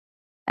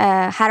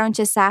هر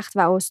آنچه سخت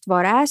و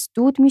استوار است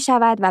دود می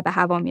شود و به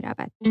هوا می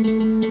رود.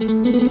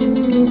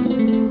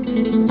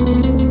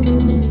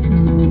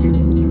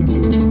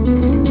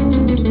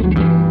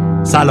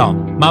 سلام،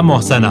 من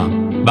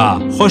محسنم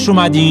و خوش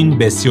اومدین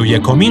به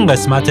 31مین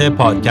قسمت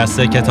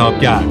پادکست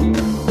کتابگرد.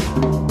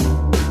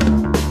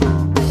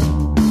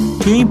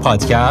 توی این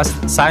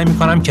پادکست سعی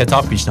میکنم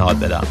کتاب پیشنهاد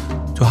بدم.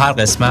 تو هر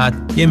قسمت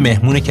یه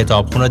مهمون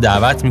کتابخون رو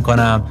دعوت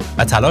میکنم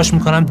و تلاش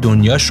میکنم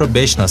دنیاش رو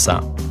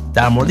بشناسم.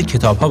 در مورد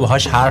کتاب‌ها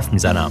باهاش حرف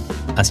میزنم،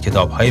 از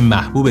کتاب‌های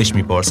محبوبش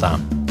میپرسم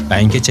و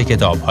اینکه چه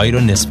کتاب‌هایی رو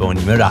نصف و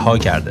نیمه رها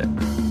کرده.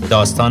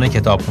 داستان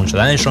کتابخون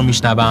شدنش رو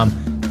میشنوم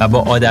و با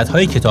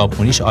عادت‌های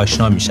کتابخونیش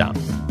آشنا میشم.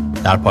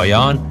 در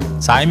پایان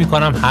سعی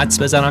میکنم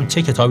حدس بزنم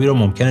چه کتابی رو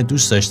ممکنه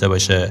دوست داشته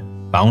باشه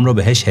و اون رو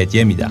بهش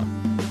هدیه میدم.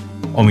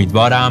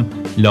 امیدوارم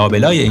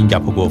لابلای این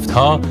گپ و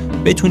گفت‌ها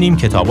بتونیم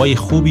کتابای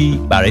خوبی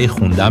برای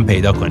خوندن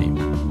پیدا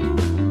کنیم.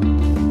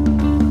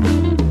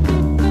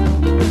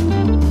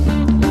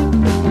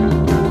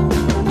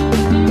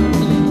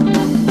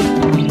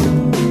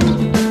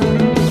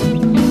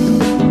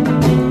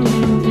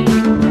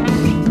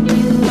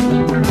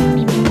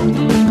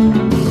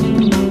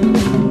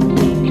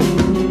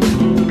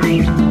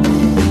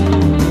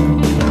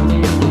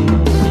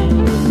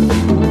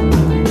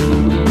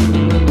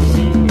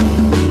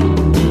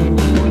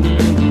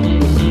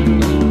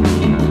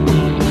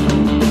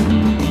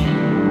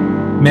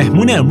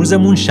 مهمون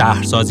امروزمون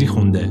شهرسازی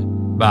خونده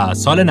و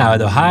سال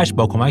 98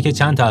 با کمک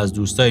چند تا از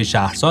دوستای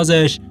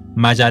شهرسازش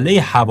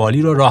مجله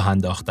حوالی رو راه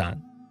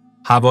انداختن.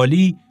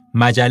 حوالی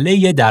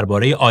مجله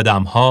درباره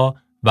آدم‌ها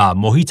و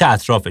محیط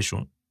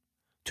اطرافشون.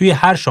 توی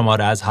هر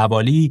شماره از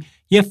حوالی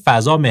یه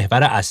فضا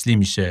محور اصلی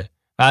میشه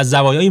و از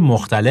زوایای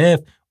مختلف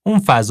اون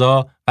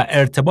فضا و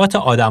ارتباط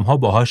آدم‌ها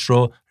باهاش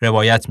رو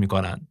روایت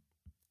میکنن.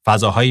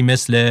 فضاهایی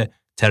مثل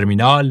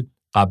ترمینال،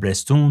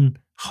 قبرستون،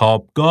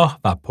 خوابگاه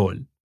و پل.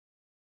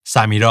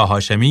 سمیرا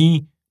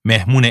هاشمی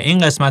مهمون این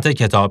قسمت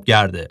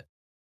کتابگرده.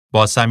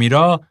 با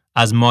سمیرا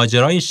از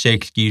ماجرای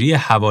شکلگیری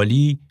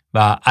حوالی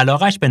و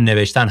علاقش به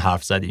نوشتن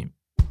حرف زدیم.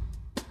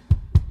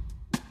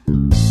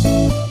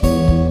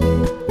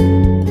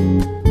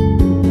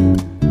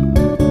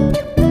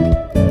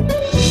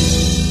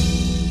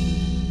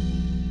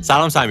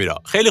 سلام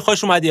سمیرا، خیلی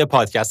خوش اومدی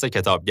پادکست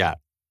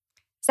کتابگرد.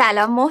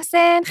 سلام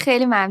محسن،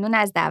 خیلی ممنون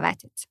از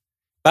دعوتت.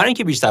 برای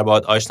اینکه بیشتر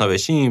باهات آشنا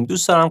بشیم،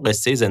 دوست دارم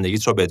قصه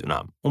زندگیت رو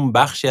بدونم. اون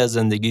بخشی از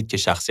زندگیت که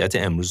شخصیت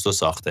امروز رو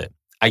ساخته.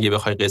 اگه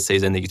بخوای قصه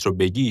زندگیت رو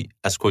بگی،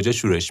 از کجا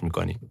شروعش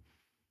می‌کنی؟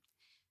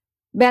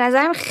 به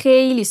نظرم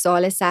خیلی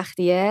سوال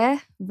سختیه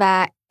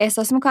و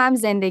احساس می‌کنم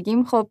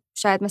زندگیم خب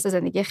شاید مثل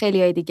زندگی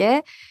خیلیای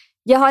دیگه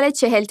یه حال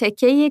 40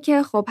 تکه‌ایه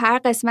که خب هر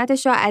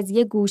قسمتش رو از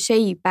یه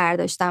گوشه‌ای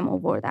برداشتم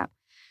آوردم.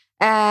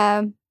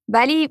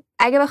 ولی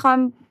اگه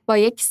بخوام با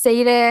یک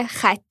سیر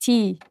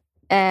خطی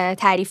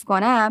تعریف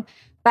کنم،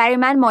 برای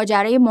من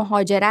ماجرای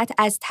مهاجرت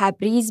از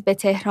تبریز به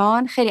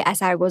تهران خیلی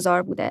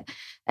اثرگذار بوده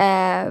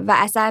و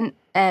اصلا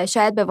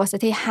شاید به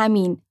واسطه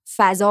همین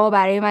فضا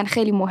برای من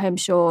خیلی مهم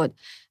شد.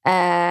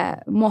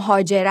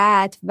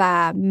 مهاجرت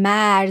و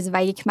مرز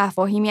و یک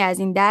مفاهیمی از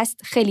این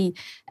دست خیلی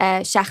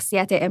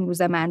شخصیت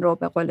امروز من رو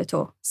به قول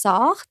تو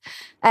ساخت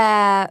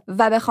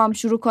و بخوام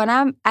شروع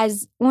کنم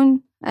از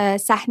اون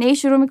صحنه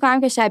شروع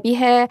میکنم که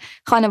شبیه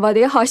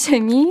خانواده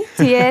هاشمی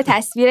توی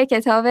تصویر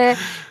کتاب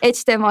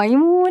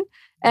اجتماعیمون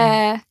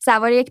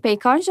سوار یک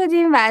پیکان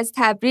شدیم و از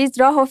تبریز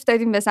راه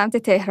افتادیم به سمت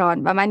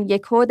تهران و من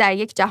یکو در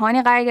یک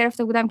جهانی قرار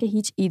گرفته بودم که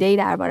هیچ ایده‌ای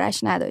دربارش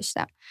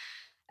نداشتم.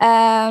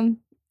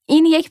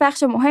 این یک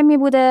بخش مهمی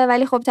بوده،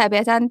 ولی خب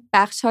طبیعتاً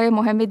بخش‌های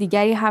مهم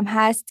دیگری هم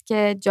هست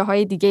که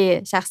جاهای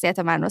دیگه شخصیت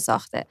من رو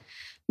ساخته.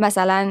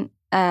 مثلا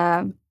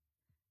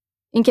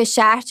اینکه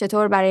شهر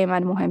چطور برای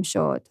من مهم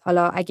شد.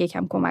 حالا اگه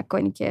یکم کمک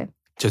کنی که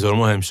چطور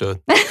مهم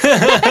شد؟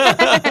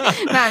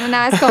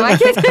 ممنونم از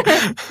کمکت.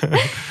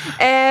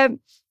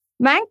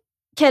 من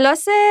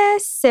کلاس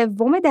 3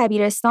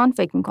 دبیرستان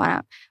فکر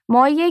میکنم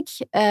ما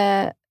یک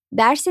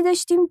درسی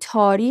داشتیم،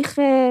 تاریخ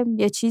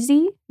یه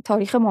چیزی،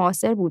 تاریخ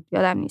معاصر بود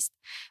یادم نیست.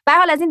 به هر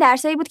حال از این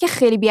درسایی بود که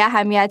خیلی بی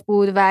اهمیت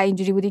بود و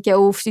اینجوری بودی که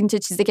اوف این چه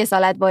چیزی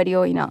کسالت باری و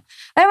اینا.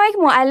 ولی ما یک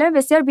معلم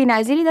بسیار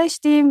بی‌نظیری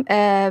داشتیم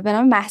به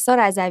نام مهسا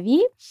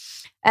رضوی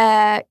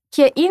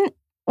که این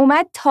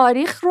اومد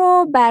تاریخ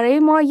رو برای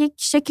ما یک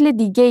شکل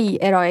دیگه ای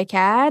ارائه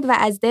کرد و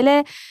از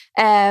دل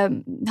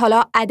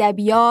حالا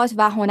ادبیات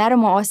و هنر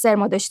معاصر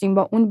ما داشتیم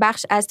با اون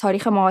بخش از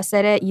تاریخ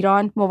معاصر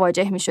ایران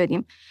مواجه می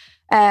شدیم.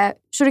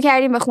 شروع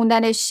کردیم به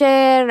خوندن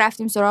شعر،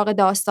 رفتیم سراغ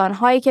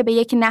داستان‌هایی که به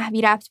یک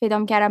نحوی ربط پیدا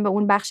می‌کردن به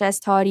اون بخش از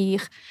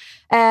تاریخ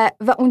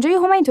و اونجا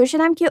یهو من اینطور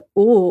شدم که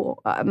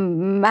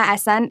من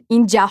اصلا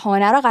این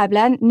جهانه رو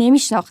قبلا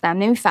نمیشناختم،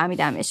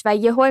 نمیفهمیدمش و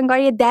یهو انگار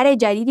یه در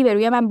جدیدی به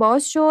روی من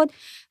باز شد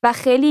و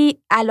خیلی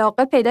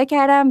علاقه پیدا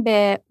کردم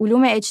به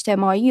علوم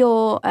اجتماعی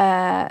و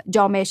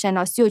جامعه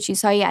شناسی و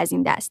چیزهایی از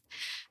این دست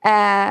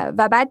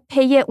و بعد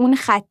پی اون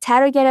خطه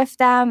رو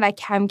گرفتم و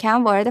کم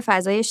کم وارد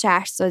فضای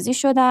شهرسازی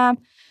شدم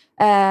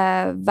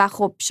و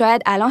خب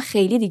شاید الان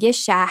خیلی دیگه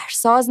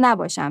شهرساز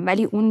نباشم،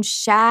 ولی اون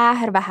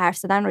شهر و حرف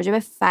زدن راجع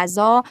به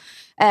فضا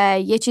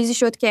یه چیزی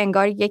شد که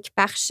انگار یک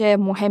بخش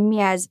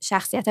مهمی از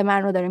شخصیت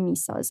من رو داره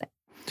میسازه.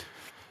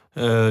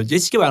 یه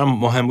چیزی که برام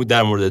مهم بود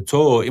در مورد تو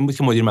این بود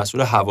که مدیر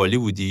مسئول حوالی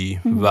بودی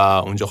و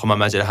اونجا خب من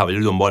مجله حوالی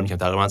رو دنبال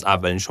می‌کردم، تقریبا از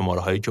اولین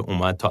شماره‌هایی که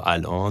اومد تا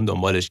الان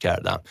دنبالش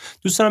کردم.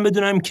 دوست دارم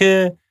بدونم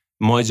که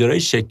ماجرای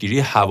شکل‌گیری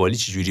حوالی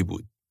چجوری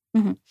بود؟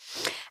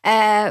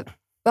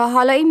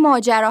 حالا این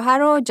ماجراها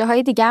رو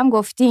جاهای دیگه هم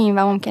گفتیم و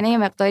ممکنه یه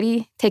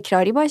مقداری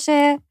تکراری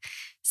باشه،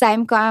 سعی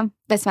می‌کنم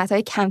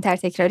قسمت‌های کمتر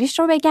تکراریش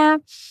رو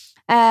بگم.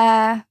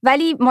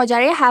 ولی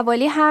ماجرای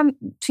حوالی هم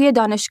توی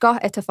دانشگاه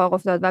اتفاق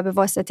افتاد و به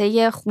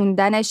واسطه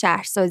خوندن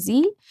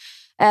شهرسازی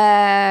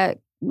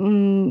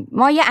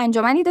ما یه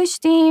انجمنی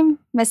داشتیم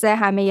مثل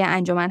همه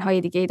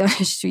انجمن‌های دیگه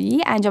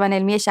دانشجویی، انجمن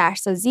علمی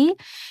شهرسازی،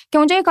 که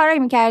اونجا یه کارایی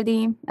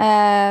می‌کردیم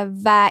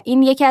و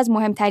این یکی از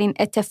مهمترین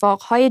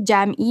اتفاقهای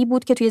جمعی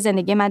بود که توی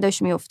زندگی من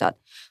داشت می‌افتاد.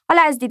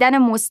 حالا از دیدن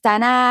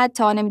مستند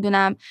تا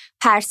نمیدونم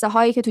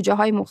پرسه‌هایی که تو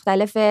جاهای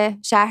مختلف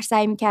شهر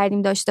سعی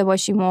می‌کردیم داشته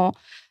باشیم و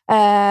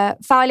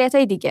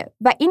فعالیت‌های دیگه،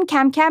 و این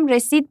کم کم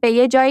رسید به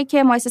یه جایی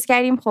که ما احساس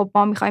کردیم خب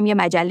ما می‌خوایم یه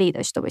مجله‌ای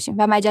داشته باشیم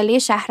و مجله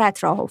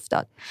شهرت راه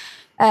افتاد.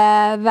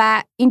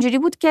 و اینجوری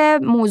بود که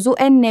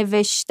موضوع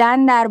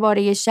نوشتن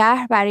درباره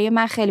شهر برای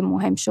من خیلی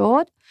مهم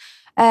شد.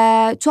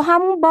 تو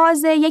همون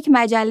باز یک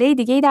مجله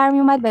دیگه‌ای در می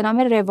اومد به نام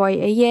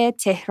روایعه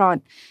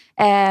تهران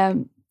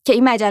که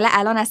این مجله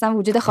الان اصلا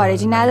وجود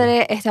خارجی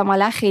نداره،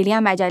 احتمالاً خیلی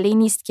هم مجله‌ای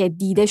نیست که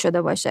دیده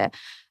شده باشه.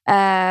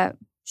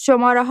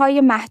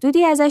 شماره‌های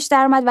محدودی ازش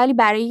در اومد، ولی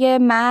برای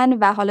من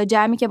و حالا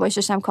جمعی که باهاش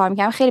داشتم کار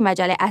می‌کردم خیلی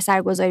مجله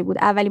اثرگذاری بود.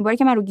 اولین باری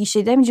که من رو گیشه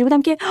دیدم اینجوری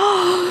بودم که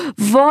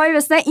وای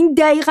مثلا این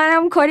دقیقاً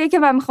هم کاریه که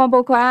من می‌خوام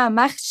بکنم.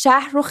 من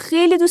شهر رو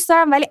خیلی دوست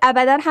دارم ولی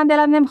ابداً هم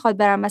دلم نمی‌خواد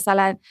برم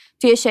مثلا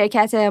توی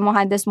شرکت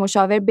مهندس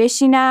مشاور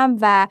بشینم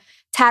و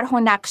طرح و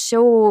نقشه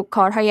و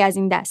کارهایی از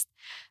این دست.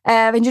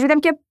 و اینجوری بودم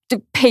که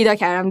پیدا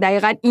کردم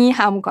دقیقاً این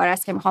همون کار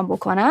است که می‌خوام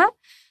بکنم.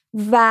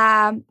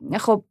 و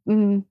خب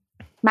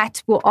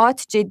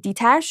مطبوعات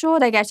جدی‌تر شد،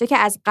 اگرچه که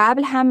از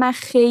قبل هم من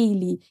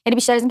خیلی، یعنی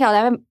بیشتر از این که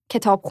آدم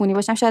کتاب خونی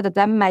باشم شاید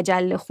آدم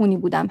مجله خونی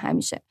بودم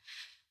همیشه.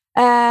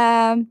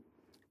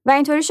 و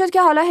اینطوری شد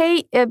که حالا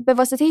هی به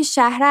واسطه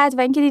شهرت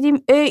و اینکه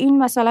دیدیم این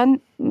مثلا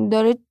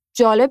داره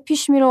جالب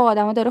پیش میره و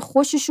آدما داره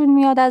خوششون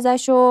میاد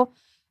ازش و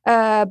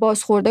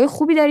بازخوردهای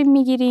خوبی داریم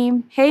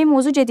میگیریم، هی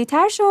موضوع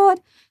جدی‌تر شد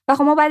و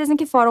خب ما بعد از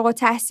اینکه فارغ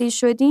التحصیل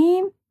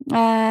شدیم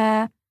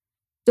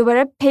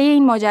دوباره پی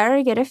این ماجرا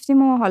رو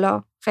گرفتیم و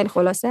حالا خیلی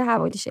خلاصه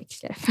حوالی شکل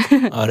گرفت.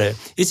 آره،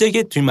 یه چیزی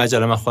که توی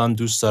مجله من خودم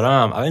دوست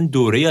دارم، اولین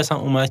دوره‌ای اصلا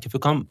اومد که فکر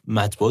کنم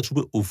مطبوعات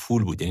رو به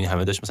افول بود، یعنی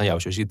همه داشت مثلا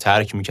یواش یواش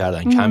ترک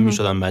می‌کردن، کم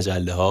می‌شدن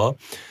مجله‌ها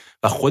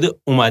و خود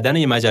اومدن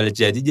یه مجله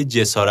جدید یه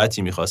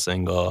جسارتی می‌خواست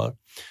انگار.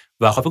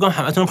 و خب فکر کنم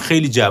همتون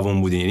خیلی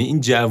جوان بودین، یعنی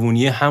این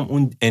جوونیه هم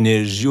اون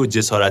انرژی و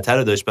جسارت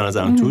رو داشت به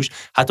نظرم توش.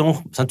 حتی اون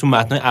مثلا تو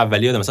متن‌های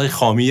اولیه مثلا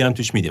خامی هم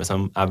توش میده،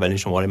 مثلا اولین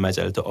شماره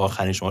مجله تا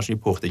آخرین شمارهش یه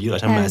پختگی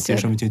قشنگ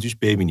مسیرش رو میتونی توش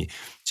ببینی،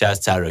 چه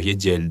از طراحی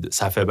جلد،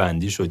 صفحه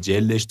بندیش و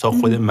جلدش تا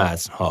خود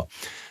متن‌ها.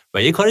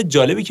 و یه کار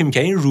جالبی که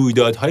می‌کردین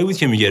رویدادهایی بود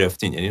که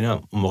می‌گرفتین، یعنی اون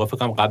موقع فکر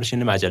کنم قبلش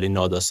این مجله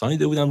ناداستانی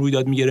دیده بودم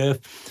رویداد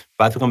می‌گرفت،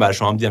 بعد فکر کنم برای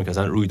شما هم دیدم که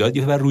مثلا رویداد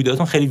و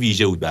رویدادتون خیلی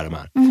ویژه بود برای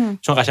من،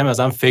 چون قشنگ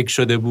مثلا فکر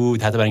شده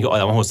بود، حتی برای اینکه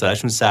آدم‌ها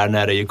حوصله‌شون سر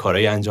نره یه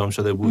کارایی انجام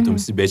شده بود، تو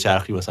مثلا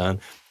بچرخی مثلا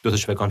دو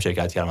تاش فکر کنم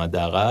شرکت کردم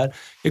حداقل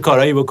یه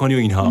کارایی بکنی و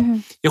اینها.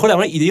 یه خورده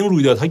در ایده اون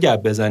رویدادها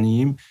گپ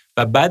بزنیم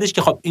و بعدش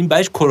که خب این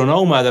بعدش کرونا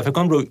اومد و فکر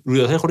کنم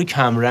رویدادهای خورده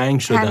کم رنگ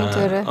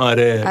شدن.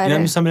 آره. اینم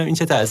دوستم ببینم این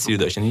چه تأثیری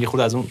داشت، یعنی یه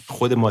خورده از اون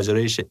خود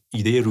ماجرای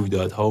ایده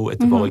رویدادها و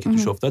اتفاقایی که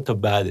توش افتاد تا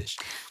بعدش.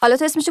 حالا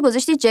تو اسمش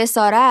گذاشتی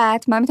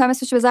جسارت، من میتونم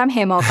اسمش بذارم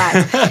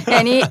حماقت.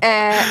 یعنی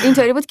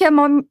اینطوری بود که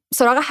ما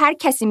سراغ هر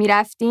کسی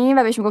میرفتیم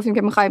و بهش میگفتیم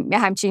که میخوایم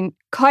همچین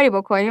کاری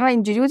بکنیم و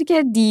اینجوری بود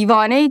که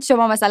دیوانه اید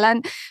شما،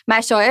 مثلا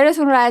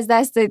مشاعرتون رو از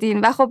دست دادین.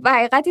 و خب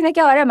حقیقت اینه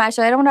که آره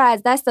مشاعرمون رو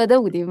از دست داده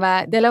بودیم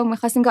و دلمون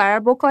می‌خواست این کارا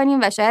رو بکنیم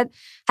و شاید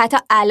حتی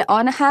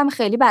الان هم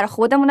خیلی برای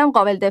خودمونم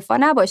قابل دفاع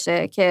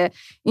نباشه که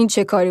این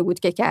چه کاری بود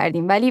که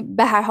کردیم، ولی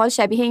به هر حال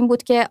شبیه این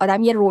بود که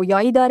آدم یه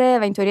رویایی داره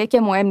و اینطوریه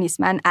که مهم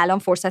نیست من الان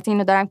فرصت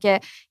اینو دارم که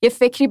یه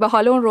فکری به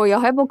حال اون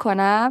رویاها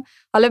بکنم،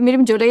 حالا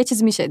میریم جلوی یه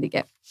چیز میشه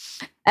دیگه.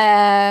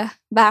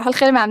 به هر حال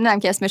خیلی ممنونم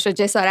که اسمش رو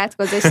جسارت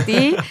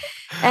گذاشتی.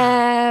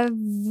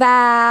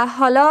 و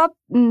حالا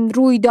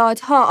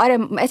رویدادها، آره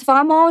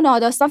اتفاقا ما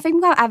ناداستان فکر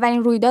میکنم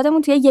اولین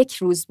رویدادمون توی یک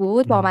روز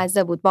بود، با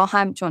مزه بود، با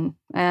هم چون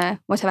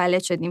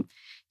متولد شدیم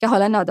که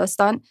حالا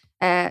ناداستان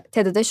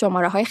تعداد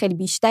شماره های خیلی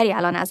بیشتری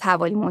الان از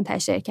حوالی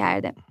منتشر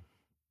کرده.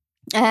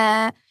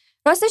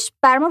 راستش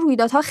بر ما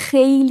رویدادها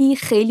خیلی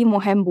خیلی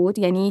مهم بود،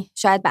 یعنی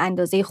شاید به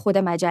اندازه خود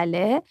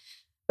مجله،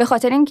 به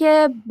خاطر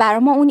اینکه برای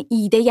ما اون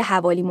ایده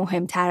حوالی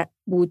مهمتر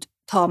بود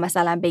تا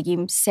مثلا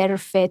بگیم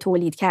صرف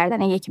تولید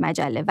کردن یک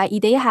مجله. و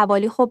ایده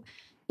حوالی خب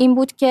این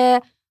بود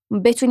که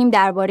بتونیم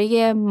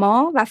درباره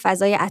ما و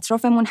فضای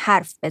اطرافمون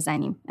حرف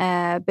بزنیم،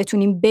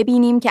 بتونیم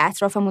ببینیم که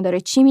اطرافمون داره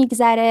چی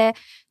میگذره،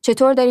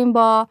 چطور داریم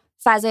با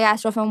فضای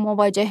اطرافمون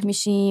مواجه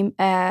میشیم،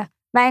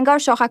 و انگار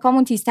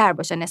شاخکامون تیزتر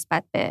باشه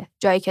نسبت به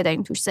جایی که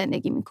داریم توش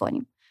زندگی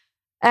میکنیم.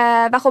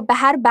 و خب به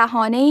هر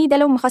بهانه‌ای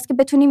دلمون میخواست که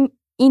بتونیم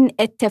این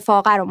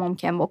اتفاق رو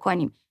ممکن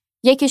بکنیم.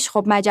 یکیش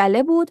خب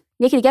مجله بود،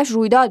 یکی دیگهش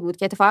رویداد بود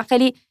که اتفاقا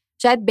خیلی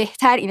شاید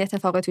بهتر این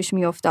اتفاق توش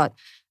میافتاد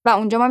و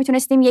اونجا ما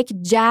میتونستیم یک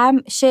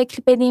جمع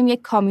شکل بدیم،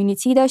 یک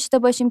کامیونیتی داشته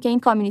باشیم که این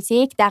کامیونیتی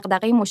یک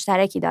دغدغه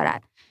مشترکی دارن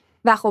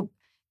و خب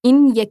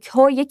این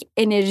یک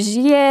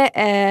انرژی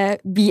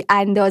بی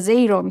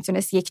اندازه‌ای رو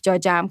میتونست یک جا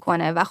جمع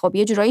کنه و خب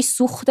یه جورایی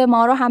سوخت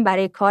ما رو هم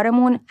برای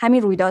کارمون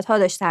همین رویدادها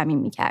داشت تامین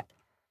میکرد.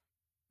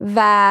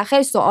 و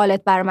خیلی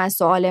سوالت برای من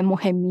سوال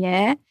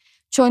مهمیه،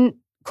 چون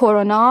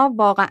کرونا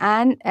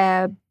واقعاً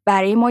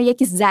برای ما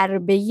یک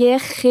ضربه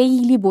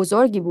خیلی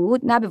بزرگی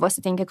بود، نه به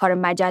واسطه اینکه کار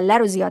مجله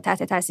رو زیاد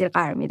تحت تاثیر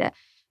قرار میده،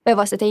 به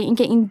واسطه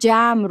اینکه این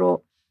جمع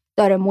رو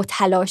داره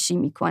متلاشی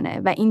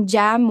میکنه و این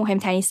جمع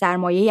مهمترین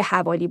سرمایه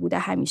حوالی بوده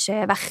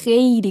همیشه و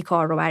خیلی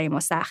کار رو برای ما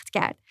سخت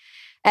کرد.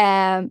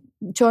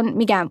 چون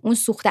میگم اون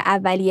سوخت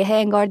اولیه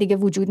انگار دیگه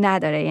وجود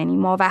نداره. یعنی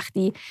ما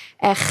وقتی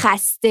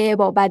خسته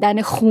با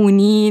بدن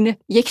خونین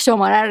یک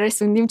شماره رو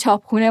رسوندیم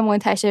چاپخونه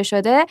منتشر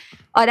شده،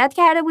 عادت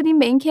کرده بودیم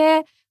به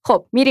اینکه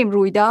خب میریم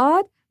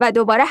رویداد و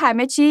دوباره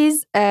همه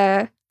چیز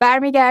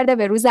برمیگرده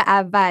به روز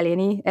اول.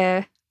 یعنی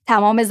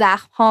تمام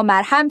زخم ها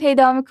مرهم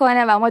پیدا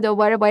میکنه و ما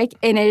دوباره با یک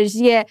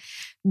انرژی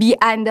بی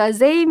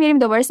اندازه‌ای میریم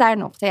دوباره سر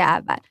نقطه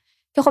اول،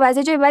 که خب از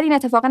یه جایی بعد این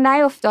اتفاق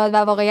نیفتاد و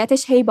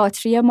واقعیتش هی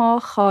باتری ما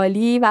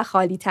خالی و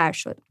خالی تر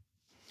شد.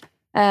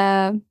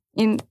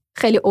 این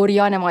خیلی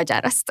اوریان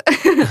ماجراست.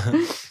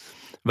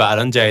 و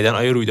الان جدیدن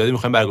آیا رویدادی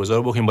میخوایم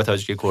برگزار بکنیم با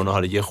توجه که کرونا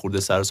حالا یه خورده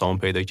سر و سامون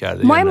پیدا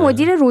کرده؟ ما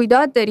مدیر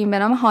رویداد داریم به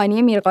نام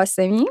هانی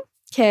میرقاسمی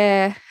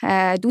که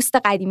دوست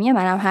قدیمی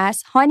منم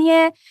هست.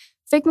 هانی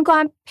فکر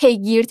میکنم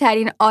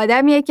پیگیرترین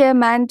آدمیه که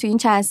من تو این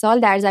چند سال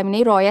در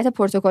زمینه رعایت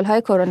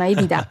پروتکل‌های کرونایی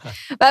دیدم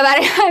و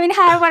برای همین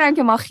هر بارم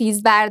که ما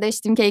خیز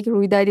برداشتیم که یک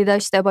رویدادی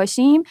داشته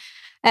باشیم،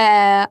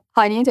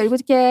 هانی اینطوری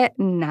بود که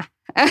نه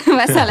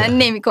مثلا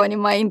نمی‌کنیم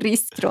ما این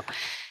ریسک رو.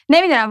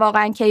 نمیدونم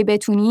واقعا کی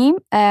بتونیم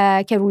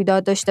که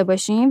رویداد داشته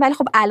باشیم، ولی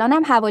خب الان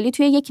هم حوالی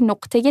توی یک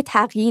نقطه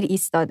تغییر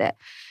ایستاده.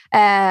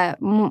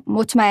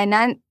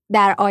 مطمئناً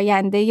در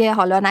آینده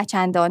حالا نه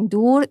چندان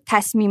دور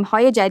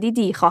تصمیم‌های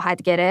جدیدی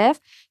خواهد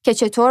گرفت که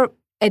چطور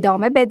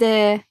ادامه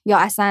بده یا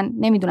اصلا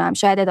نمیدونم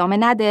شاید ادامه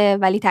نده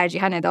ولی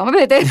ترجیحاً ادامه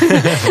بده.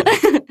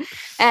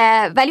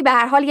 ولی به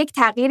هر حال یک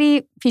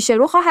تغییری پیش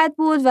رو خواهد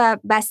بود و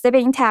بسته به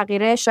این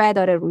تغییره شاید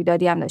داره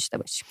رویدادی هم داشته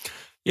باشیم.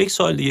 یک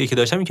سوال دیگه که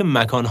داشتم این که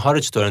مکان‌ها رو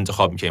چطور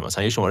انتخاب می‌کنیم؟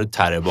 مثلا یه شماره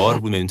تره بار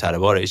بود، می‌دونید تره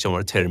باره، یه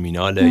شماره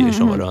ترمیناله، یه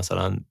شماره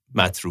مثلا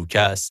متروکه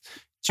است.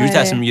 چجوری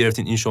تصمیم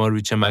می‌گرفتین این شماره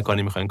روی چه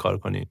مکانی می‌خواین کار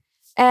کنین؟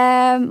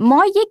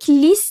 ما یک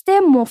لیست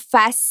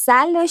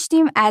مفصل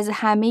داشتیم از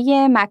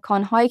همه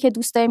مکان‌هایی که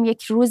دوست داریم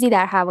یک روزی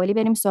در حوالی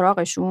بریم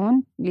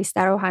سراغشون. لیست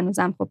رو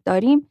هنوزم خب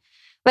داریم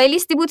و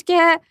لیستی بود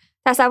که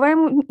تصورم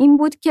این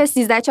بود که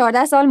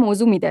 13-14 سال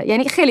موضوع میده.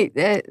 یعنی خیلی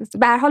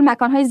به هر حال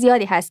مکان‌های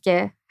زیادی هست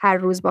که هر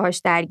روز باهاش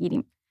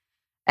درگیریم.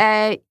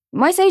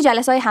 ما یه سری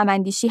جلسه‌های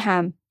هم‌اندیشی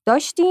هم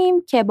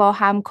داشتیم که با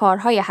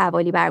همکارهای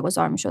حوالی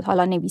برگزار میشد.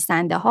 حالا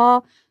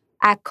نویسنده‌ها،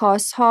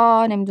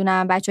 عکاس‌ها،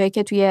 نمیدونم بچه‌هایی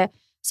که توی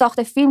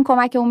ساخت فیلم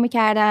کمکمون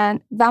میکردن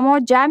و ما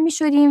جمع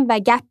میشدیم و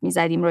گپ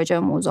میزدیم راجع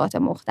به موضوعات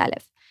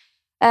مختلف.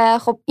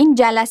 خب این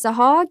جلسه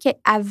ها که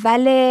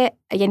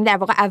یعنی در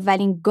واقع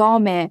اولین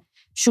گام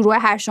شروع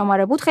هر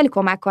شماره بود خیلی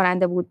کمک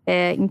کننده بود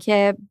به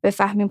اینکه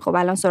بفهمیم خب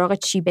الان سراغ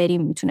چی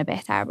بریم میتونه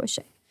بهتر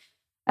باشه.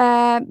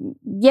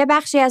 یه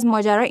بخشی از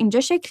ماجرا اینجا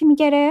شکل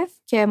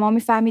میگرفت که ما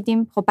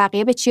میفهمیدیم خب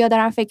بقیه به چیا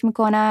دارن فکر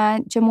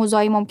میکنن، چه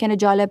موضوعی ممکنه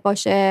جالب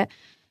باشه.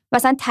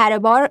 مثلا تره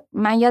بار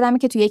من یادمه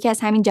که توی یکی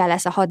از همین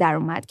جلسه ها در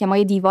اومد که ما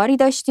یه دیواری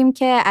داشتیم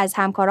که از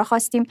همکارا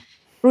خواستیم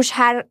روش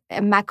هر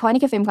مکانی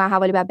که فکر می‌کنن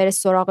حوالی بعد بره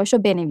سراغش رو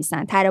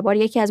بنویسن. تره بار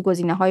یکی از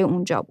گزینه‌های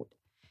اونجا بود.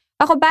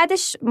 و خب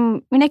بعدش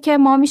اینه که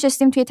ما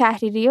میشستیم توی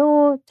تحریریه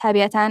و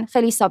طبیعتاً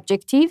خیلی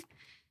سابجکتیو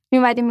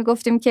میومدیم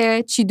میگفتیم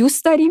که چی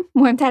دوست داریم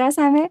مهمتر از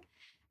همه،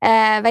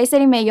 و یه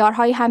سری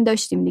معیارهایی هم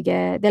داشتیم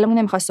دیگه. دلمون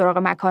نمی‌خواست سراغ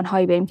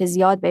مکان‌هایی بریم که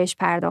زیاد بهش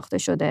پرداخته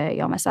شده،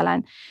 یا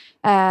مثلا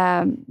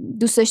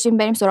دوست داشتیم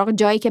بریم سراغ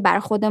جایی که بر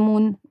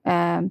خودمون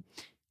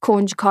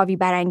کنجکاوی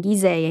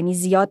برانگیزه، یعنی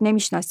زیاد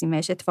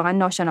نمیشناسیمش، اتفاقا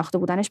ناشناخته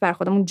بودنش بر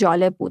خودمون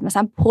جالب بود.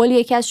 مثلا پل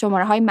یکی از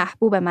شماره‌های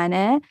محبوب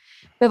منه،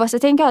 به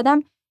واسطه اینکه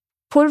آدم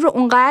پل رو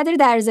اونقدر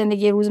در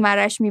زندگی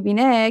روزمره‌اش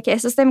میبینه که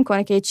احساس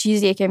نمی‌کنه که یه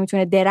چیزیه که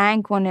میتونه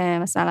درنگ کنه،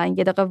 مثلا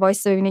یه دقیقه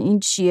وایس ببینه این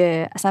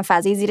چیه، اصلا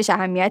فضای زیرش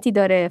اهمیتی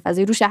داره،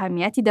 فضای روش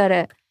اهمیتی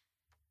داره.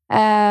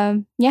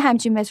 یه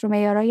همچین متر و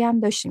معیارایی هم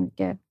داشتیم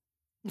که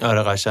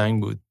آره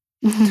قشنگ بود.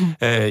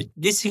 یه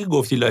چیزی که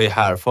گفتی لای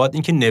حرفات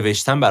این که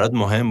نوشتن برات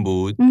مهم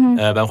بود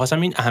و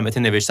می‌خواستم این اهمیت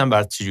نوشتن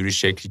برات چجوری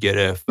شکل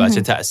گرفت و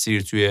چه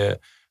تأثیر توی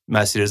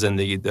مسیر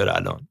زندگی داره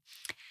الان؟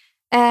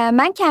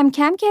 من کم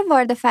کم که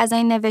وارد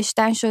فضای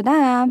نوشتن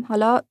شدم،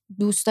 حالا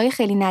دوستای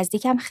خیلی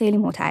نزدیکم خیلی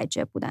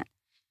متعجب بودن،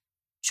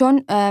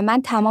 چون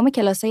من تمام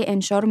کلاسای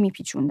انشا رو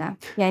میپیچوندم.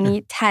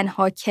 یعنی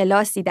تنها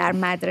کلاسی در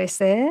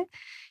مدرسه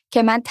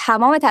که من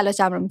تمام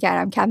تلاشم رو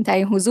میکردم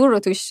کمترین حضور رو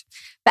توش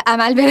به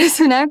عمل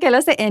برسونم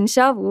کلاس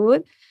انشا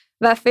بود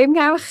و فکر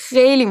می‌کردم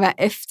خیلی من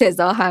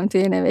افتضاحم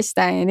توی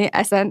نوشتن، یعنی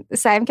اصلا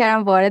سعی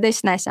می‌کردم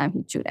واردش نشم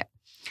هیچ جوره.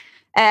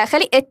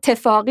 خیلی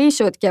اتفاقی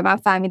شد که من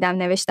فهمیدم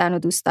نوشتن رو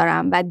دوست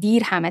دارم و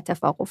دیر هم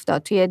اتفاق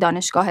افتاد، توی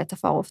دانشگاه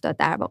اتفاق افتاد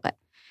در واقع.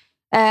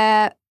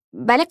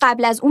 ولی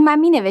قبل از اون من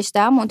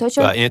می‌نوشتم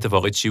منتها. و این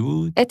اتفاق چی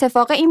بود؟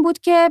 اتفاق این بود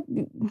که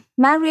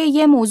من روی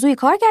یه موضوعی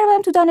کار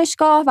کردم تو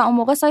دانشگاه و اون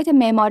موقع سایت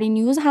معماری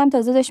نیوز هم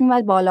تازه داشت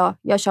میومد بالا،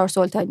 یا شار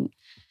سلطانی.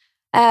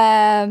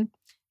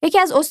 یکی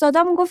از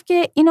استادامون گفت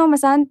که اینو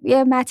مثلا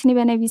یه متنی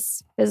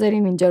بنویس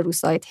بذاریم اینجا رو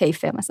سایت،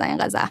 حیفه مثلا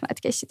اینقدر زحمت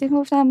کشیدید.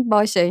 گفتم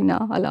باشه اینا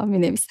حالا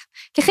مینویسم،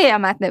 که خیلی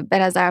متن به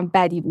نظرم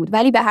بدی بود،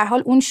 ولی به هر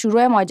حال اون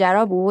شروع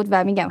ماجرا بود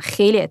و میگم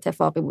خیلی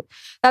اتفاقی بود.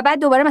 و بعد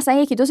دوباره مثلا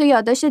یکی دو تا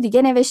یادداشت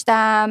دیگه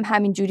نوشتم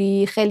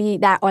همینجوری خیلی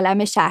در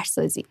عالم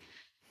شهرسازی.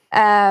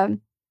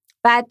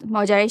 بعد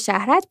ماجرای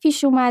شهرت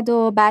پیش اومد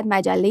و بعد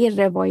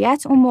مجله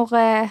روایت اون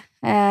موقع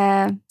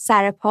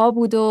سر پا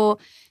بود و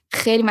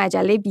خیلی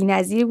مجله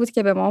بی‌نظیر بود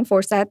که به ما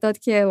فرصت داد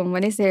که به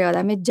عنوان سری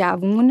آدم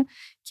جوون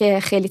که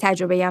خیلی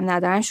تجربه‌ای هم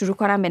ندارن شروع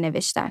کنم به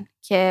نوشتن،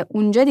 که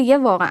اونجا دیگه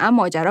واقعا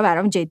ماجرا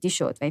برام جدی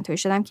شد و اینطوری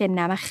شدم که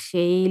نه من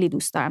خیلی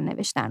دوست دارم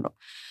نوشتن رو.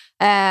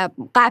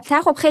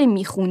 قبل‌تر خب خیلی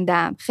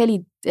میخوندم،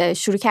 خیلی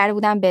شروع کرده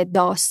بودم به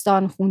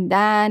داستان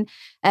خوندن،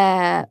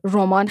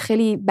 رمان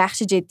خیلی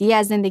بخش جدی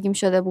از زندگیم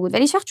شده بود،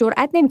 ولی هیچ وقت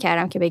جرئت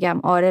نمی‌کردم که بگم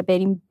آره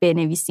بریم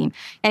بنویسیم.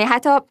 یعنی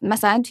حتی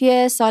مثلا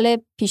توی سال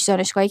پیش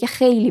دانشگاهی که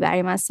خیلی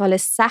برای من سال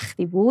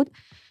سختی بود،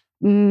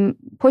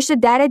 پشت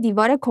در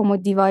دیوار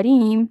کمد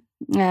دیواریم،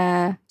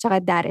 چقدر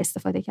در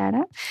استفاده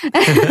کردم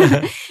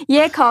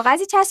یه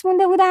کاغذی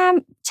چسبونده بودم،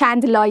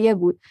 چند لایه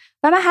بود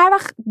و من هر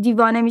وقت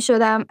دیوانه می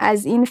شدم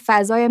از این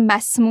فضای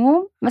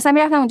مسموم، مثلا می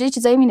رفتم اونجا یه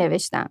چیزایی می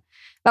نوشتم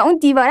و اون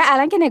دیواره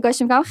الان که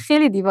نگاهش میکنم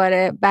خیلی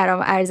دیواره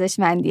برام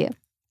ارزشمندیه.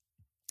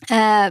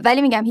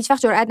 ولی میگم هیچ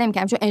وقت جرئت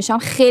نمی‌کردم چون انشام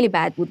خیلی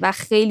بد بود و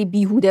خیلی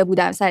بیهوده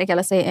بودم سر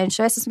کلاسای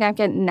انشا. احساس می‌کردم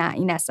که نه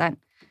این اصلا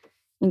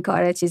این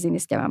کار چیزی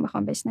نیست که من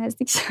بخوام بهش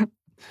نزدیک شم.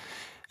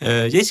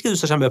 یه چیزی که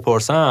دوست داشتم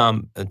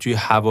بپرسم، توی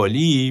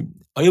حوالی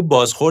آیا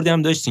بازخوردی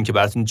هم داشتین که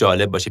براتون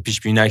جالب باشه،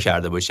 پیش بینی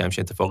نکرده باشین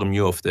همچین اتفاقی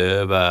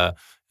میفته و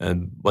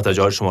با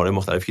تجارب شماره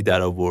مختلفی که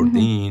در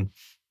آوردین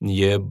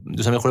یه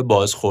دوستم یه خورده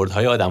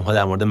بازخوردهای آدم‌ها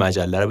در مورد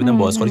مجله رو بدن،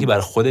 بازخوردی که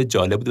برای خودت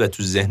جالب بوده و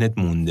تو ذهنت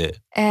مونده؟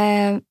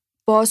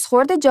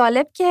 بازخورد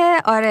جالب که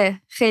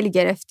آره خیلی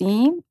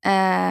گرفتیم،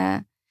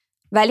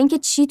 ولی اینکه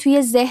چی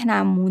توی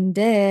ذهنم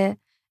مونده،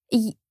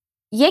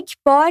 یک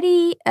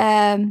باری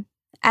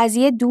از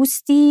یه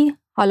دوستی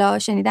حالا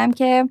شنیدم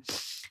که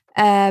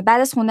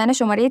بعد از خوندن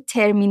شماره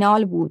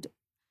ترمینال بود،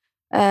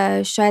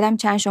 شاید هم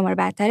چند شماره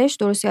بعدترش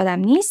درست یادم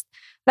نیست،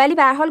 ولی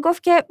به هر حال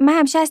گفت که من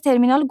همیشه از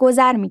ترمینال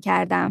گذر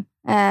می‌کردم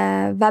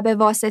و به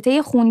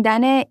واسطه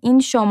خوندن این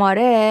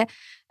شماره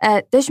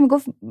داشت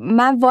میگفت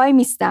من وای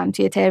میستم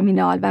توی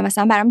ترمینال و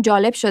مثلا برام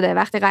جالب شده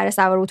وقتی قرار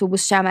سوار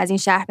اتوبوس شم از این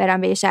شهر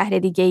برم به یه شهر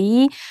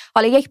دیگه‌ای،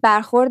 حالا یک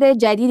برخورد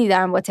جدیدی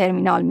دارم با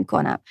ترمینال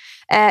میکنم.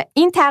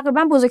 این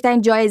تقریبا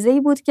بزرگترین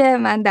جایزه‌ای بود که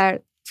من در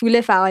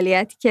طول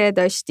فعالیتی که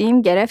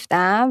داشتیم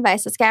گرفتم و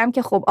احساس کردم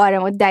که خب آره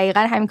ما دقیقاً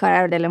همین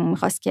کار رو دلمون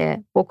می‌خواست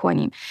که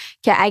بکنیم،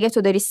 که اگه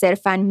تو داری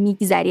صرفاً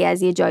میگذری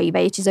از یه جایی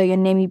و یه چیزایی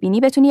رو نمی‌بینی،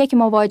 بتونی یک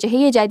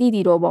مواجهه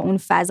جدیدی رو با اون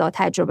فضا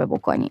تجربه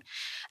بکنی.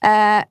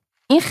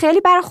 این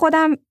خیلی برای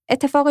خودم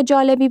اتفاق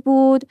جالبی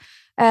بود،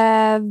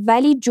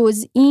 ولی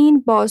جز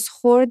این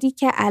بازخوردی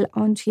که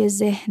الان توی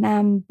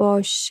ذهنم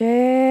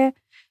باشه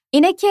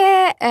اینه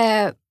که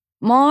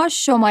ما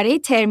شماره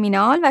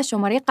ترمینال و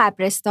شماره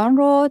قبرستان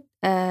رو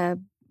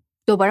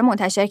دوباره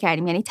منتشر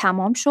کردیم، یعنی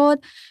تمام شد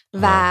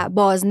و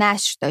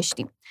بازنشر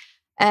داشتیم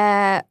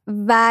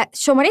و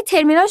شماره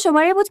ترمینال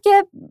شماره بود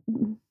که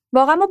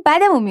واقعا ما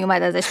بدمون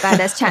میومد ازش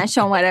بعد از چند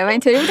شماره و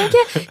اینطوری بودیم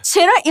که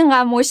چرا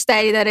اینقدر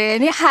مشتری داره،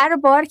 یعنی هر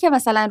بار که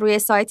مثلا روی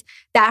سایت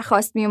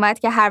درخواست میومد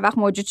که هر وقت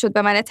موجود شد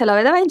به من اطلاع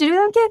بده، من اینجوری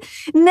بودم که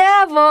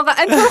نه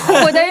واقعا تو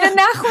خدایی رو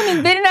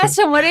نخونین، برین از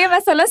شماره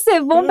مثلا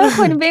سوم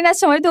بخونین، برین از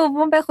شماره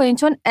دوم بخونین،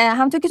 چون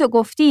همونطور که تو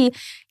گفتی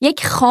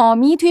یک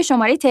خامی توی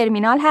شماره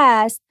ترمینال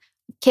هست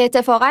که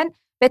اتفاقا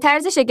به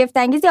طرز شگفت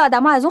انگیزی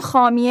آدما از اون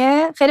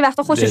خامیه خیلی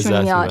وقتا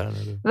خوششون میاد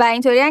و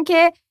اینطوریه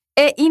که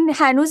این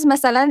هنوز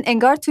مثلا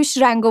انگار توش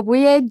رنگ و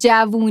بوی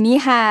جوونی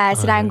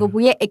هست، رنگ و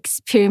بوی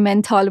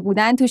اکسپریمنتال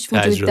بودن توش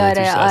وجود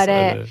داره.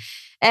 آره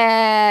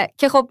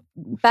که خب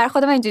بر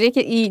خودم اینجوریه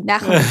که این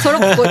نخونید،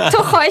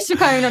 تو خواهش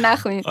میکنم اینو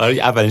نخونید. آره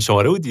اولین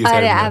شماره بود دیگه.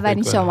 آره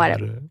اولین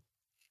شماره.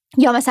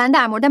 یا مثلا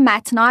در مورد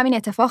متنا هم این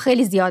اتفاق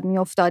خیلی زیاد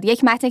میافتاد.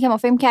 یک متن که ما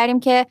فهم کردیم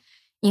که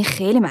این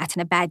خیلی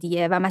متن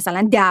بدیه و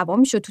مثلا دعوا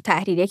میشد تو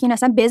تحریریه که این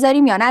اصلا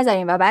بذاریم یا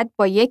نذاریم و بعد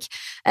با یک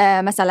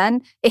مثلا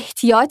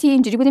احتیاطی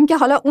اینجوری بودیم که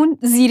حالا اون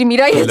زیر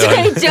میرای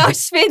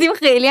جاش بدیم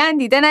خیلی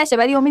اندیده نشه،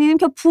 بعد یهو میدیدیم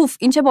که پوف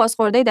این چه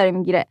بازخورده‌ای داره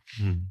میگیره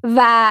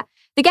و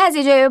دیگه از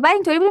یه جایی بعد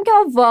اینطوری بودیم که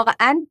ما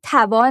واقعا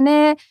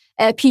توان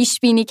پیش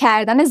بینی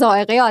کردن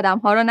ذائقه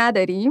آدم‌ها رو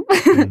نداریم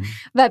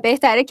و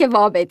بهتره که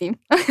وا بدیم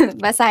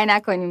و سعی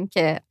نکنیم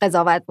که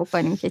قضاوت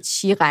بکنیم که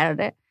چی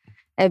قراره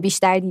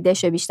بیشتر دیده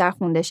شه، بیشتر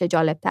خونده شه،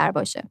 جالب‌تر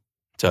باشه.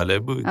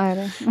 جالب بود.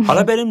 آره.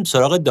 حالا بریم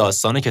سراغ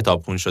داستان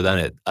کتابخون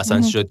شدنت.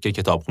 اصلا چی شد که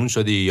کتابخون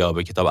شدی یا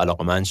به کتاب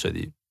علاقه‌مند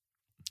شدی؟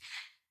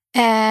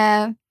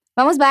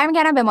 من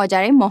برمیگردم به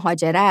ماجرای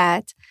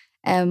مهاجرت.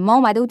 ما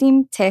اومده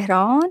بودیم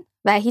تهران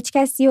و هیچ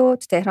کسی رو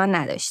تو تهران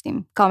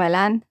نداشتیم،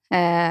 کاملا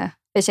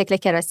به شکل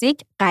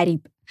کلاسیک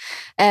غریب.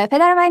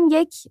 پدر من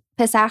یک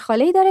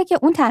پسرخاله‌ای داره که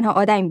اون تنها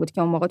آدمی بود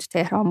که اون موقع تو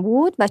تهران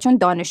بود و چون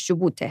دانشجو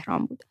بود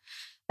تهران بود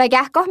و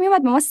گهگاه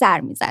میومد به ما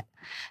سر میزد.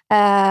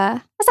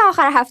 مثلا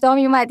آخر هفته ها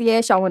میومد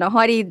یه شام و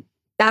نهاری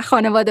در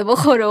خانواده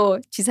بخور و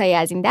چیزهایی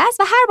از این دست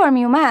و هر بار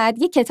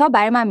میومد یه کتاب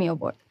برای من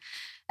میآورد.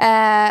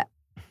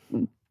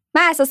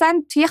 من اساساً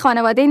توی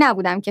خانواده‌ای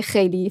نبودم که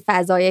خیلی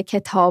فضای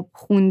کتاب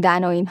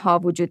خوندن و اینها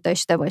وجود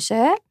داشته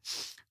باشه.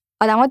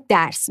 آدم‌ها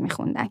درس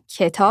می‌خوندن،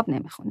 کتاب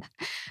نمی‌خوندن.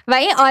 و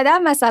این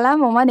آدم مثلا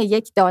به عنوان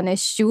یک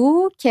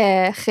دانشجو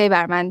که خیلی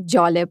بر من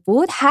جالب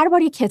بود، هر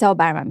بار یک کتاب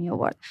بر من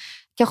می‌آورد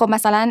که خب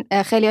مثلا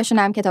خیلی‌هاشون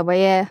هم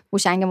کتابای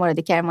هوشنگ مراد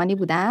کرمانی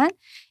بودن.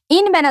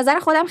 این به نظر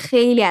خودم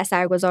خیلی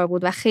اثرگذار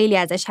بود و خیلی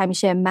ازش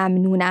همیشه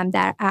ممنونم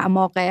در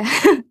اعماق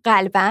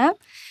قلبم.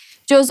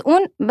 جز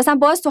اون مثلا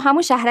باز تو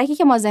همون شهرکی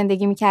که ما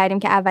زندگی می‌کردیم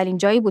که اولین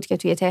جایی بود که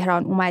توی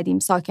تهران اومدیم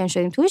ساکن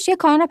شدیم توش، یه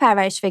کانون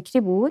پرورش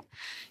فکری بود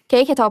که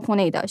یه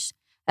کتابخونه‌ای داشت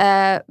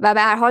و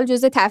به هر حال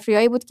جزء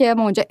تفریحایی بود که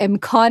ما اونجا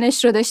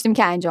امکانش رو داشتیم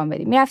که انجام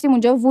بدیم. میرفتیم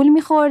اونجا وول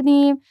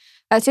می‌خوردیم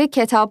و توی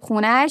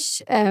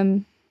کتابخونه‌اش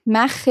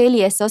من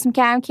خیلی احساس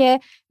می‌کردم که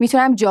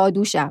میتونم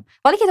جادوشم.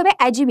 حالا کتابای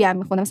عجیبی هم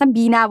می‌خوندم، مثلا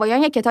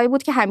بی‌نوایان یه کتابی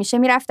بود که همیشه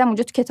میرفتم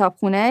اونجا تو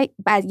کتابخونه.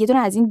 بعد یه دونه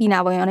از این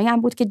بی‌نوایانایی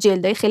هم بود که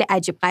جلدای خیلی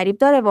عجیب غریب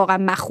داره، واقعا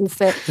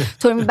مخوفه،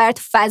 تو میبره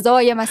تو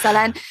فضای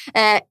مثلا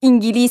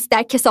انگلیس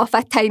در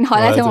کثافت ترین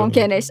حالت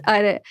ممکنش.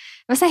 آره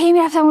مثلا هی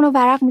میرفتم اونو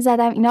ورق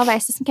می‌زدم اینا و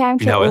احساس می‌کردم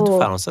که بی‌نوایان تو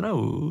فرانسه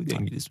نبود،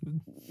 انگلیس بود.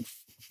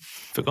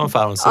 فکر کنم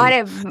فرانسه.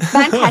 آره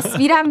من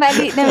تصویرم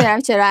ولی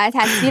نمیدونم چرا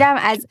تصویرم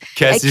از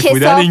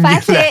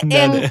کثافت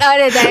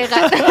آره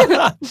دقیقاً.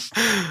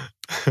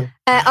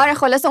 آره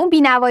خلاصه اون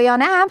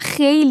بی‌نوایانه هم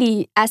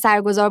خیلی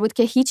اثرگذار بود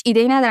که هیچ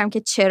ایده‌ای ندارم که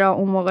چرا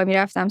اون موقع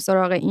میرفتم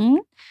سراغ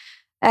این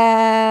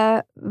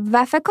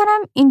و فکر کنم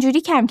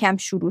اینجوری کم کم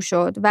شروع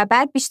شد و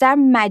بعد بیشتر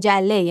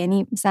مجله.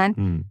 یعنی مثلا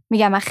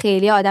میگم من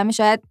خیلی آدم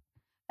شاید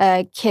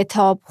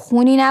کتاب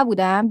خونی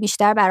نبودم،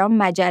 بیشتر برام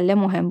مجله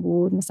مهم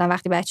بود. مثلا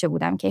وقتی بچه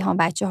بودم کیهان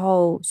بچه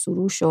ها و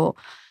سروش و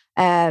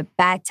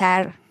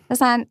بعدتر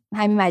مثلا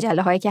همین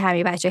مجله هایی که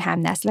همین بچه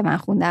هم نسل من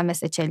خوندم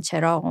مثل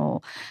چلچراغ و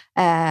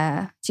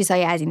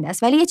چیزهای از این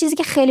دست. ولی یه چیزی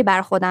که خیلی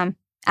بر خودم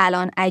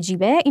الان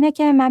عجیبه اینه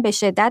که من به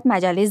شدت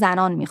مجله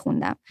زنان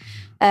میخوندم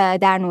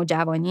در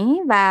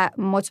نوجوانی و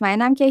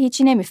مطمئنم که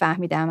هیچی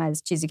نمیفهمیدم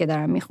از چیزی که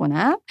دارم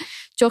میخونم،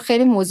 چون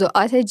خیلی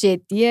موضوعات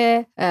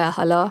جدی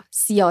حالا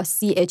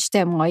سیاسی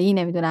اجتماعی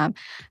نمیدونم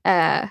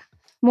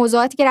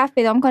موضوعاتی که رفت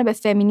پیدا میکنه به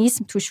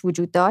فمینیسم توش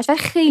وجود داشت و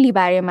خیلی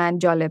برای من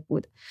جالب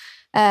بود.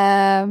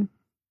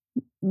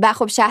 و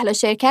خب شهلا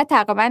شرکت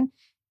تقریبا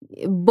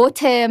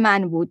بوت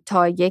من بود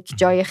تا یک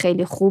جای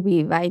خیلی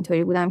خوبی و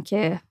اینطوری بودم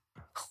که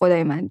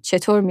خدای من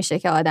چطور میشه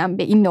که آدم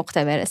به این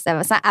نقطه برسه.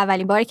 مثلا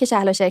اولین باری که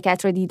شهلا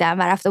شرکت رو دیدم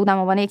و رفته بودم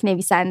عنوان یک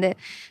نویسنده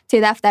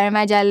توی دفتر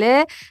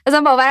مجله،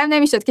 مثلا باورم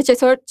نمیشد که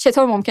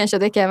چطور ممکن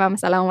شده که من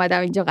مثلا اومدم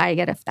اینجا قرار